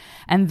anyway.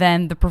 And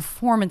then the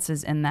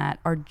performances in that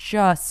are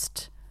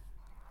just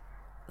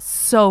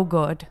so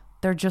good.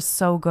 They're just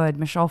so good.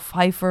 Michelle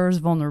Pfeiffer's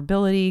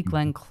vulnerability,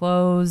 Glenn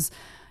Close,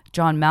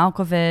 John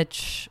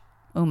Malkovich,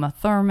 Uma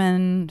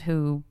Thurman,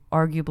 who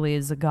arguably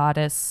is a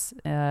goddess,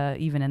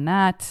 even in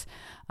that.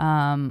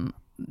 I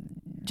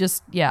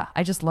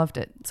just loved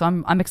it. So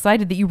I'm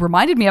excited that you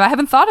reminded me. I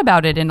haven't thought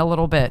about it in a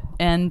little bit,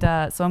 and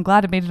so I'm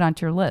glad it made it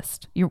onto your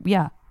list.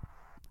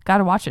 Got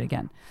to watch it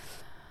again.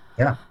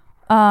 Yeah.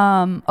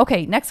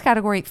 Okay, next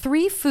category: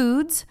 3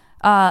 foods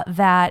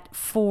that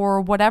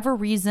for whatever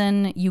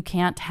reason you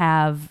can't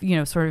have,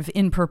 sort of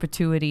in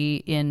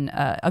perpetuity in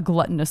a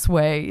gluttonous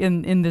way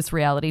in this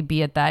reality,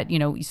 be it that,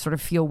 you sort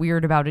of feel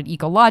weird about it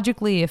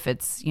ecologically, if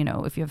it's,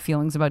 if you have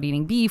feelings about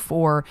eating beef,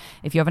 or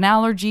if you have an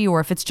allergy, or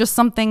if it's just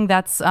something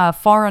that's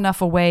far enough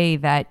away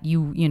that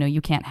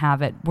you can't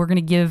have it. We're going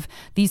to give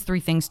these 3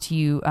 things to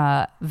you,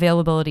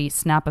 availability,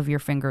 snap of your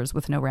fingers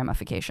with no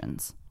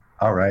ramifications.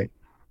 All right.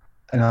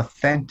 An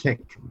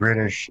authentic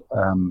British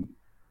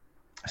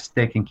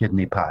steak and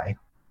kidney pie.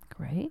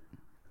 Great.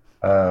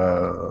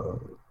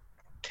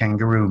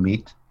 Kangaroo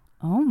meat.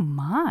 Oh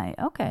my.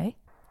 Okay.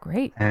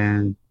 Great.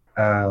 And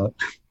I was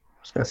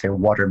going to say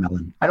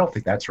watermelon. I don't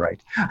think that's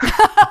right.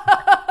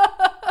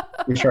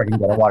 I'm sure I can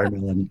get a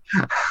watermelon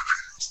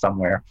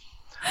somewhere.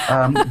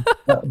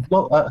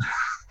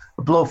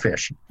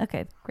 Blowfish.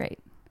 Okay, great.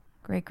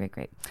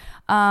 Great.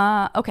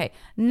 Okay,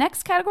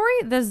 next category.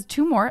 There's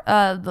two more.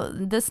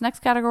 This next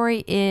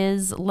category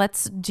is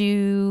let's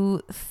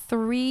do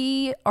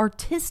 3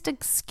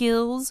 artistic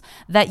skills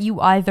that you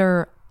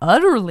either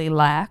utterly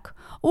lack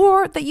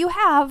or that you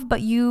have,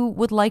 but you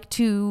would like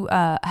to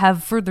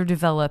have further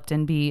developed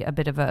and be a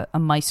bit of a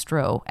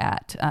maestro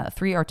at.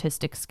 3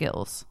 artistic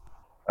skills.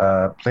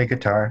 Play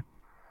guitar,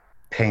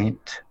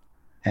 paint,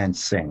 and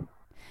sing.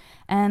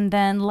 And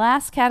then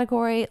last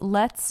category,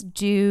 let's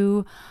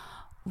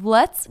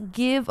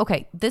give,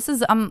 okay, this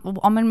is, I'm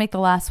going to make the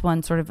last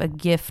one sort of a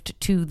gift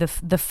to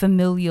the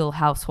familial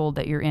household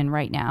that you're in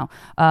right now.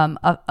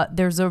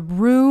 There's a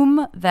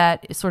room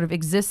that sort of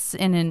exists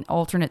in an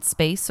alternate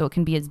space, so it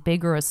can be as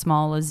big or as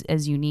small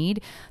as you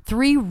need.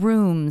 3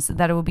 rooms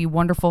that it would be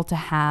wonderful to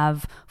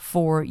have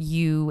for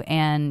you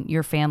and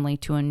your family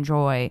to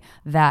enjoy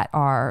that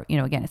are,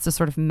 again, it's a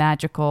sort of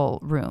magical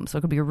room. So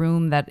it could be a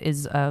room that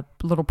is a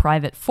little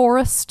private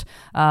forest,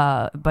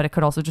 but it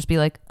could also just be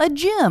like a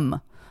gym.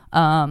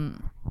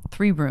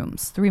 3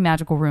 rooms, 3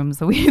 magical rooms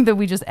that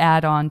we just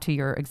add on to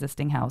your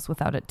existing house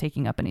without it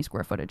taking up any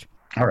square footage.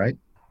 All right.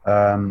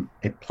 A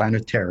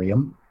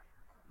planetarium.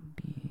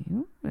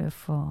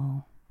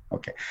 Beautiful.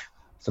 Okay.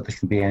 So this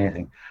can be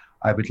anything.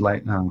 I would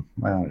like, no,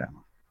 I don't know.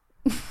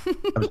 I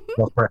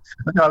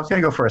was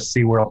going to go for a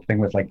SeaWorld thing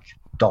with like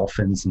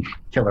dolphins and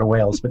killer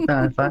whales, but then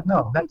I thought,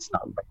 no, that's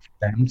not right for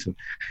them. So,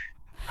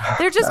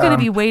 they're just going to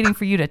be waiting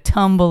for you to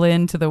tumble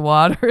into the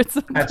water.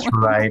 That's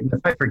right.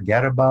 If I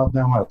forget about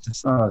them,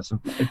 it's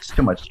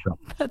too much trouble.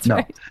 That's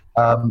right.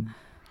 I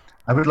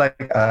would like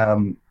a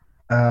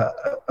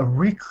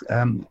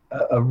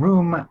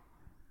room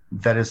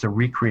that is a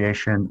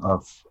recreation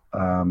of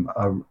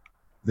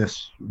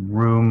this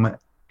room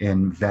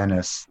in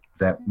Venice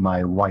that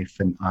my wife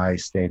and I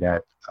stayed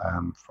at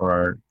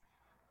it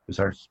was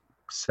our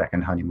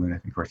second honeymoon, I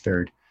think, or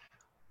third.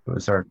 It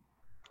was our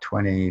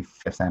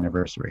 25th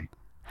anniversary.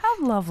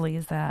 How lovely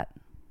is that?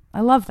 I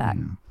love that.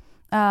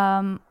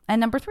 And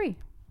number 3?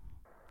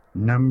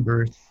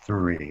 Number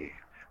 3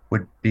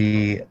 would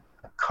be a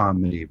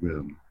comedy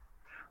room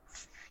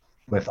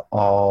with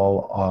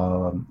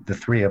all the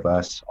 3 of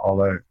us, all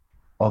the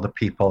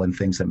people and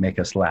things that make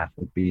us laugh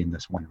would be in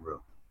this one room.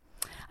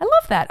 I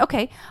love that.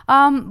 Okay.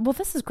 Well,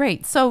 this is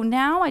great. So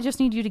now I just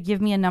need you to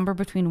give me a number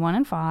between 1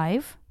 and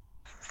 5.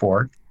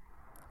 4.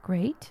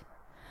 Great.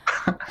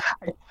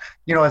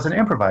 As an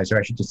improviser,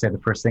 I should just say the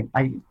first thing.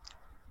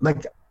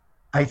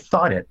 I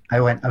thought it. I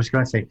was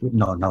going to say,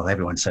 no,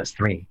 everyone says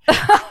 3.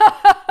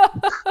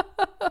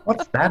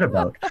 What's that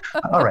about?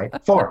 All right,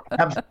 4.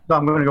 I'm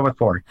going to go with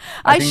 4.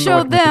 I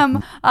showed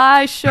them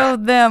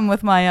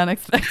with my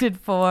unexpected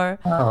 4.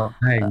 Oh,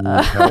 I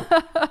need help.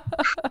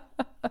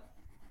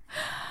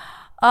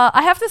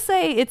 I have to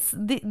say,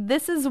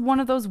 this is one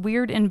of those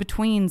weird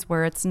in-betweens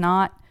where it's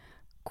not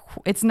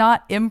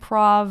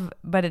improv,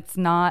 but it's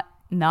not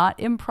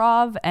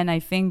improv, and I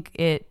think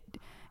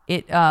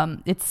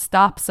it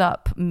stops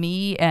up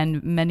me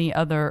and many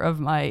other of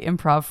my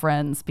improv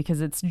friends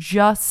because it's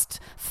just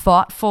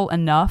thoughtful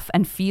enough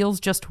and feels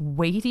just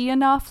weighty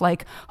enough.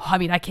 Like,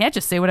 I can't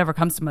just say whatever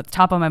comes to the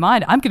top of my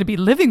mind. I'm going to be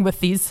living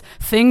with these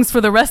things for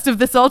the rest of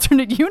this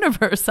alternate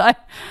universe.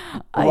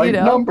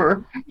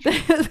 Number.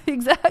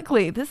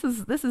 Exactly. This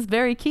is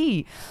very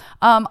key.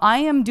 I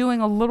am doing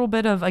a little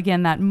bit of,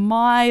 again, that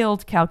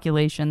mild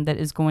calculation that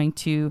is going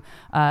to,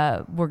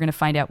 we're going to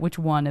find out which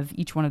one of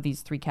each one of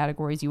these 3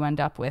 categories you end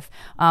up with.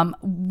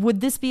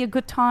 Would this be a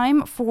good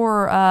time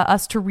for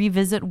us to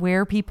revisit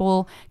where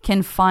people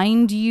can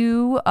find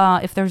you?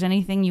 If there's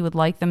anything you would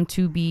like them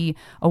to be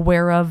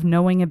aware of,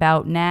 knowing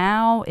about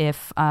now,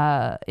 if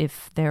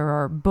there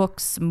are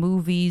books,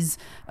 movies,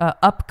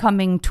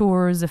 upcoming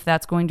tours, if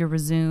that's going to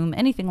resume,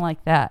 anything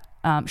like that.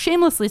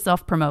 Shamelessly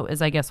self-promote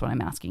is, I guess, what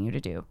I'm asking you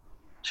to do.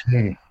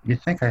 Gee, you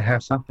think I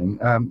have something?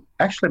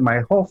 Actually,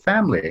 my whole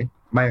family,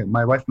 my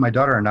wife, my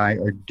daughter, and I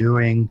are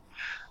doing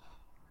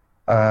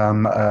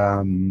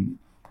an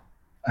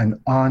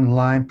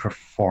online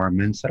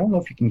performance. I don't know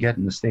if you can get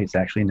in the States,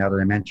 actually, now that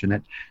I mention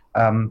it.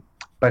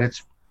 But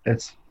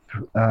it's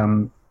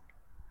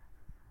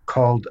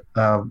called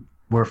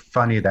We're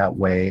Funny That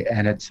Way,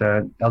 and it's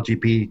a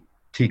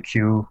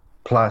LGBTQ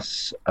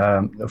plus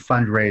a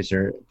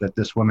fundraiser that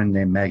this woman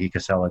named Maggie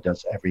Casella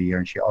does every year,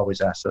 and she always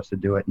asks us to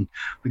do it. And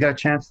we got a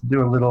chance to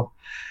do a little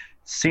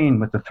scene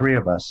with the 3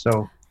 of us.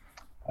 So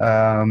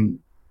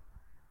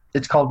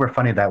it's called We're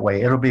Funny That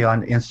Way. It'll be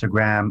on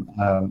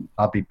Instagram.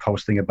 I'll be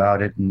posting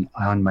about it and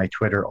on my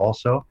Twitter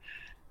also.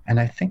 And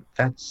I think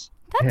that's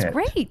it.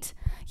 Great.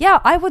 Yeah,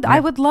 I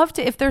would love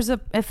to, if there's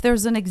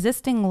an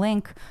existing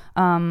link.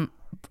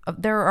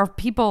 There are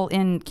people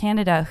in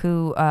Canada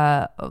who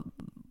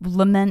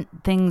lament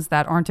things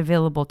that aren't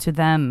available to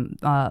them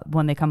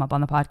when they come up on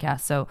the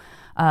podcast. So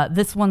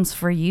this one's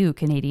for you,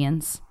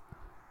 Canadians.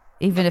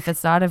 even if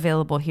it's not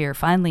available here.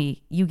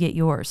 Finally, you get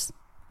yours.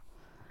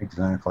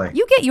 Exactly.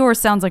 You get yours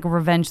sounds like a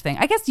revenge thing.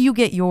 I guess you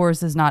get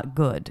yours is not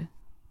good,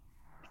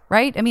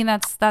 right? I mean,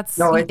 that's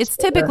No, it's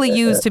typically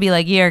used to be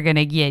like, you're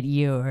gonna get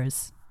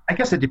yours. I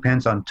guess it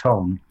depends on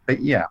tone,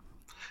 but yeah.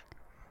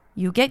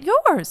 You get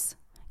yours.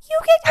 You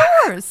get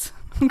yours.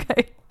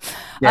 Okay.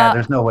 Yeah,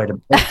 there's no way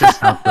to. It just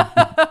sounds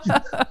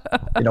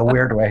in a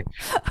weird way.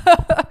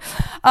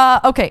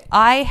 Okay,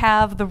 I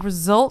have the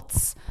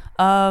results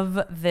of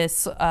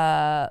this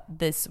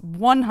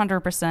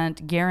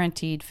 100%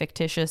 guaranteed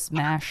fictitious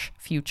MASH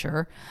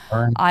future.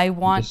 I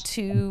want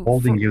to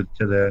holding you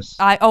to this.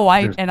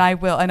 I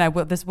will.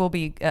 This will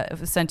be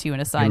sent to you in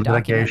a signed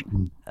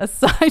document. A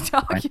signed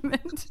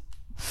document.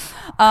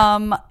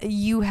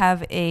 You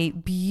have a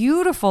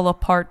beautiful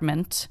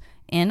apartment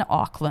in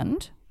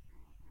Auckland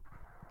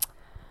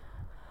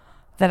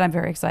that I'm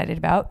very excited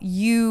about.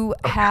 You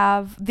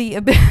have the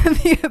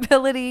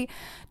ability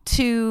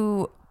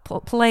to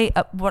play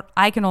what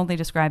I can only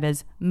describe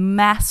as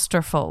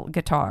masterful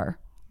guitar.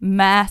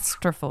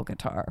 Masterful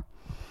guitar.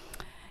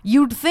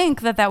 You'd think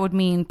that would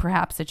mean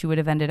perhaps that you would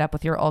have ended up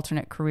with your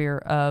alternate career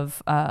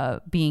of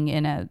being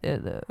in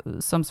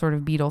some sort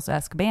of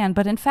Beatles-esque band,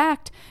 but in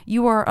fact,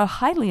 you are a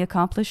highly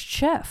accomplished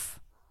chef.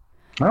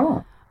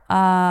 Oh.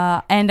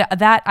 And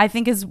that I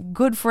think is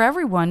good for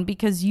everyone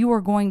because you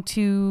are going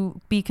to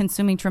be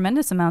consuming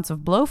tremendous amounts of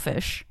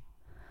blowfish,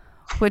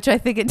 which I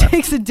think it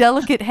takes a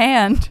delicate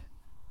hand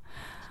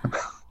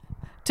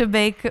to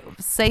make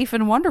safe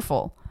and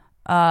wonderful.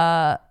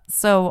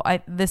 So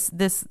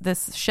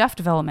this chef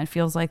development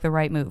feels like the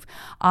right move.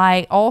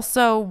 I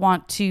also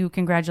want to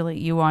congratulate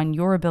you on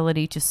your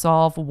ability to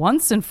solve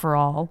once and for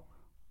all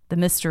the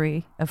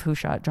mystery of who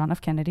shot John F.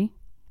 Kennedy.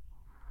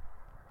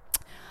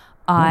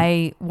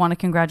 I want to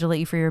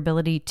congratulate you for your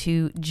ability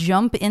to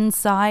jump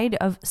inside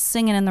of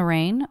Singin' in the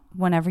Rain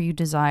whenever you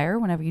desire,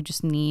 whenever you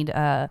just need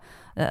a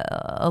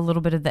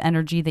little bit of the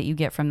energy that you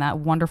get from that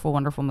wonderful,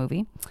 wonderful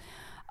movie.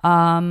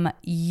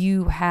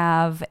 You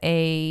have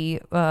a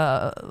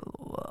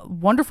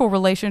wonderful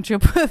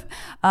relationship with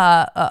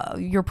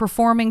your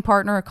performing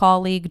partner, a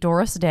colleague,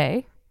 Doris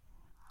Day.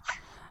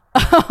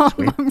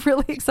 I'm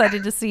really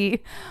excited to see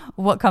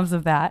what comes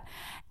of that.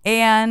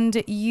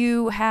 And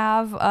you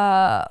have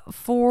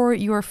for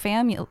your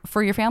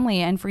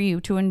family and for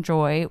you to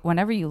enjoy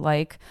whenever you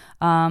like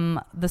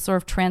the sort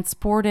of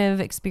transportive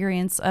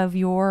experience of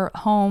your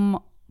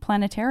home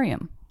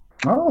planetarium.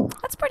 Oh,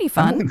 that's pretty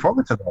fun. I'm looking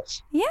forward to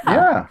this.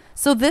 Yeah.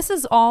 So this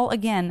is all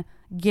again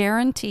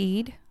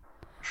guaranteed.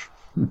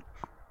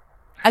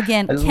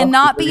 Again,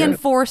 cannot be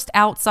enforced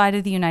outside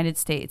of the United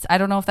States. I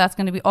don't know if that's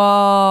going to be.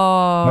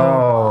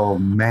 Oh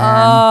man.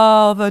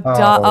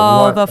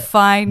 The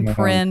fine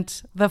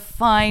print. The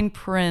fine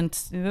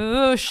print.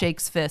 Ooh,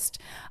 shakes fist.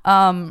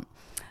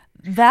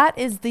 That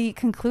is the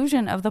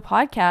conclusion of the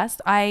podcast.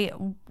 I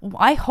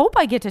hope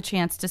I get a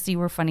chance to see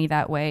We're Funny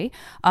That Way.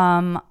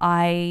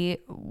 I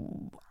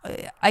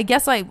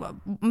guess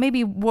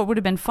maybe what would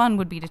have been fun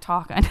would be to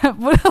talk.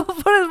 What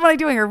am I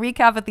doing? A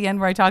recap at the end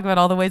where I talk about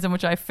all the ways in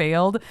which I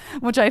failed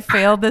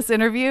this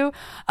interview.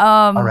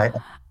 All right.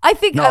 I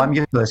think I'm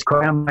used to this.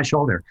 Cry on my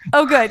shoulder.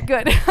 Oh,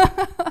 good.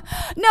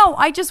 No,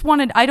 I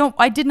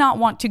did not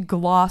want to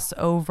gloss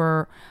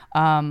over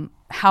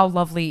how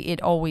lovely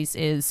it always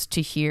is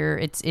to hear.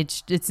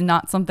 It's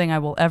not something I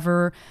will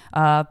ever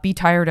be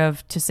tired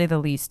of, to say the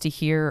least, to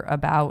hear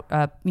about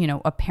a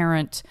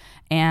parent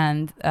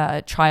and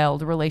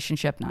child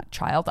relationship, not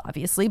child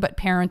obviously, but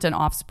parent and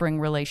offspring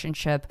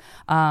relationship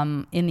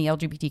in the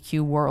LGBTQ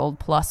world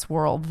plus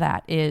world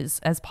that is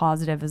as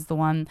positive as the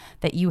one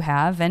that you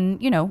have. And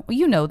you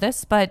know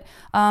this, but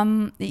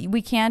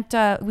we can't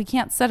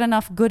set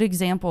enough good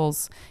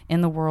examples in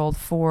the world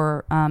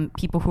for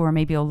people who are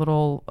maybe a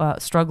little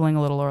struggling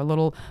a little or a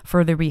little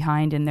further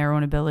behind in their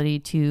own ability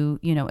to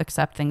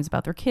accept things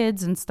about their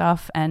kids and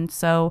stuff. And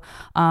so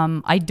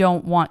I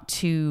don't want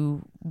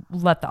to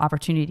let the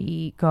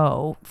opportunity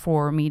go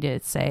for me to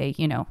say,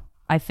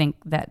 I think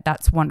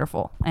that's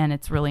wonderful and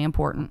it's really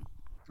important.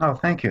 Oh,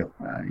 thank you.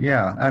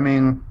 Yeah, I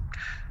mean,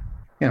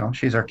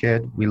 she's our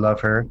kid. We love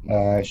her.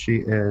 She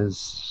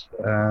is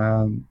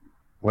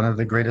one of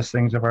the greatest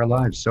things of our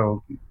lives.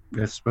 So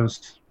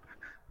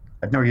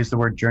I've never used the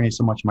word journey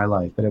so much in my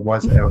life, but it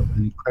was an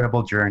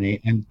incredible journey.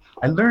 And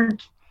I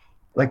learned,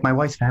 my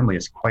wife's family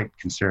is quite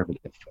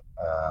conservative.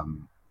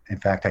 In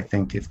fact, I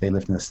think if they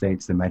lived in the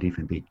States, they might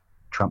even be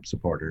Trump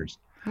supporters.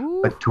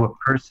 Ooh. But to a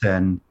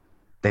person,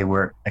 they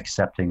were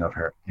accepting of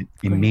her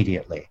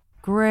immediately.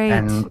 Great.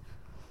 And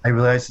I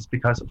realized it's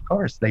because, of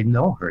course, they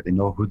know her. They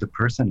know who the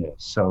person is.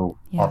 So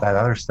all that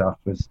other stuff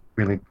was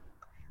really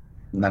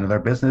none of their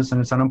business,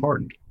 and it's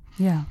unimportant.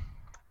 Yeah.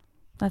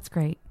 That's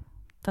great.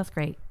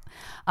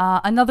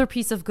 Another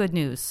piece of good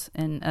news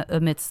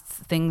amidst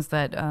things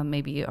that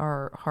maybe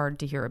are hard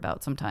to hear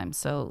about sometimes.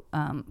 So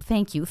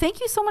thank you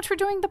so much for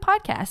doing the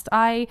podcast.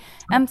 I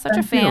am such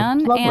a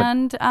fan,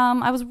 and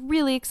I was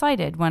really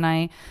excited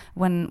when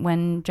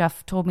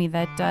Jeff told me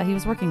that he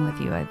was working with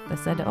you. I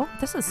said, "Oh,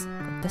 this is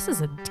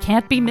a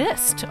can't be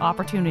missed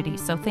opportunity."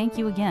 So thank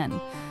you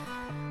again.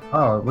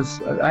 Oh, it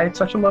was. I had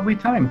such a lovely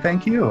time.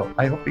 Thank you.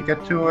 I hope we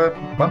get to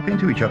bump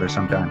into each other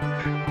sometime.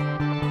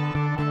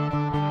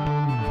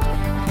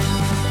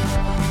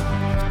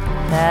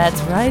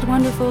 That's right,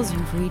 Wonderfuls.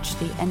 You've reached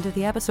the end of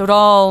the episode,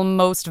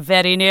 almost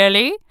very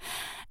nearly.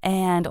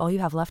 And all you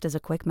have left is a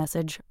quick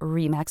message,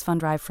 Remax Fun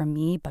Drive from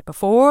me. But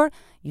before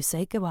you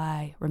say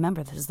goodbye,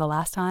 remember, this is the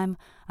last time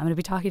I'm going to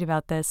be talking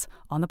about this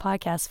on the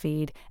podcast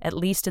feed, at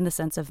least in the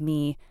sense of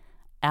me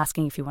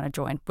asking if you want to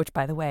join, which,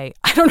 by the way,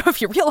 I don't know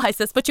if you realize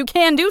this, but you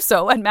can do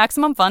so at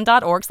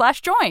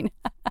MaximumFun.org/join.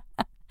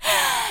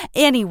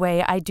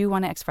 Anyway, I do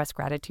want to express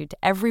gratitude to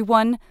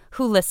everyone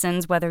who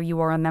listens, whether you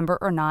are a member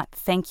or not.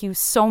 Thank you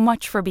so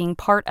much for being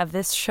part of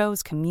this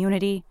show's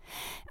community.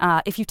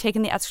 If you've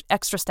taken the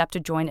extra step to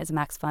join as a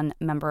Max Fun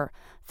member,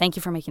 thank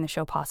you for making the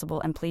show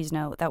possible. And please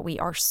know that we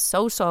are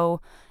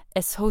so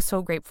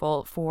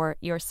grateful for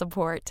your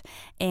support.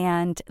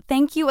 And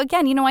thank you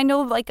again. You know, I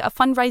know like a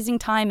fundraising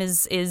time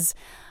is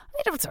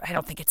I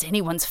don't think it's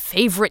anyone's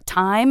favorite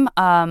time.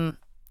 I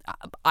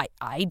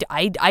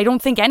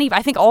don't think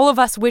I think all of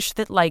us wish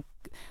that like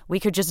we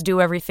could just do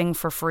everything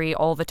for free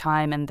all the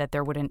time and that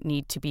there wouldn't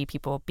need to be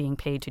people being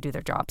paid to do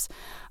their jobs.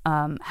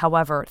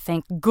 However,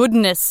 thank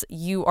goodness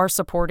you are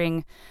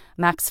supporting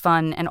Max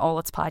Fun and all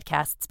its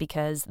podcasts,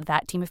 because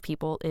that team of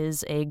people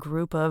is a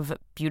group of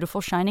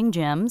beautiful shining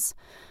gems,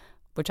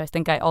 which I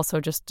think I also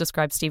just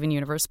described Steven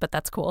Universe, but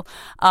that's cool.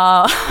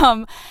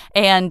 And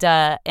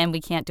we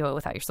can't do it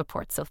without your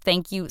support. So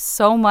thank you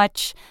so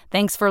much.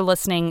 Thanks for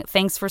listening.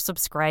 Thanks for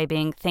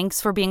subscribing. Thanks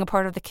for being a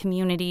part of the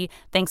community.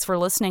 Thanks for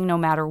listening no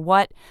matter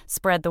what.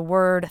 Spread the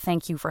word.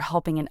 Thank you for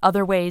helping in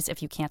other ways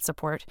if you can't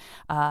support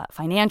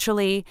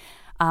financially.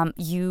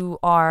 You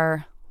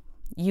are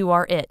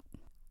it.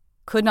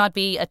 Could not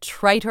be a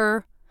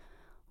triter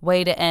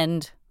way to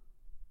end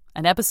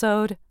an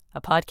episode,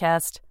 a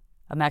podcast,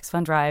 a Max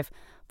Fun Drive,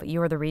 but you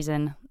are the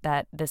reason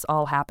that this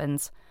all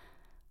happens.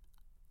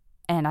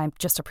 And I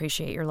just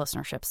appreciate your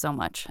listenership so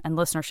much. And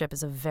listenership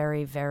is a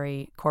very,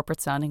 very corporate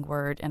sounding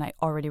word, and I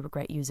already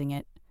regret using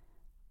it,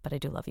 but I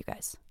do love you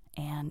guys.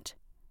 And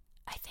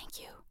I thank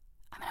you.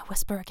 I'm going to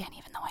whisper again,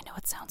 even though I know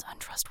it sounds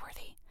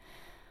untrustworthy.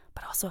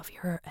 But also, if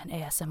you're an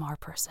ASMR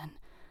person,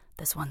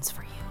 this one's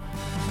for you.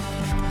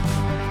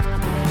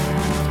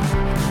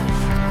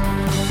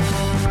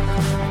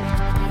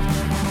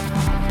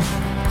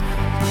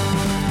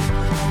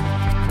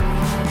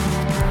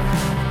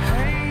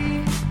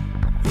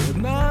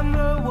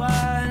 Remember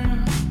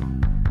when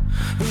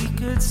we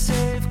could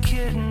save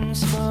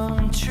kittens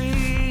from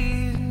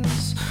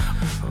trees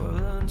or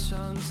lunch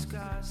on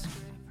skyscrapers?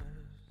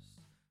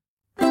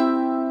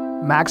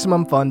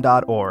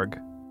 MaximumFun.org.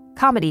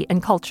 Comedy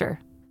and culture.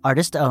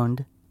 Artist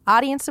owned.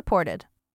 Audience supported.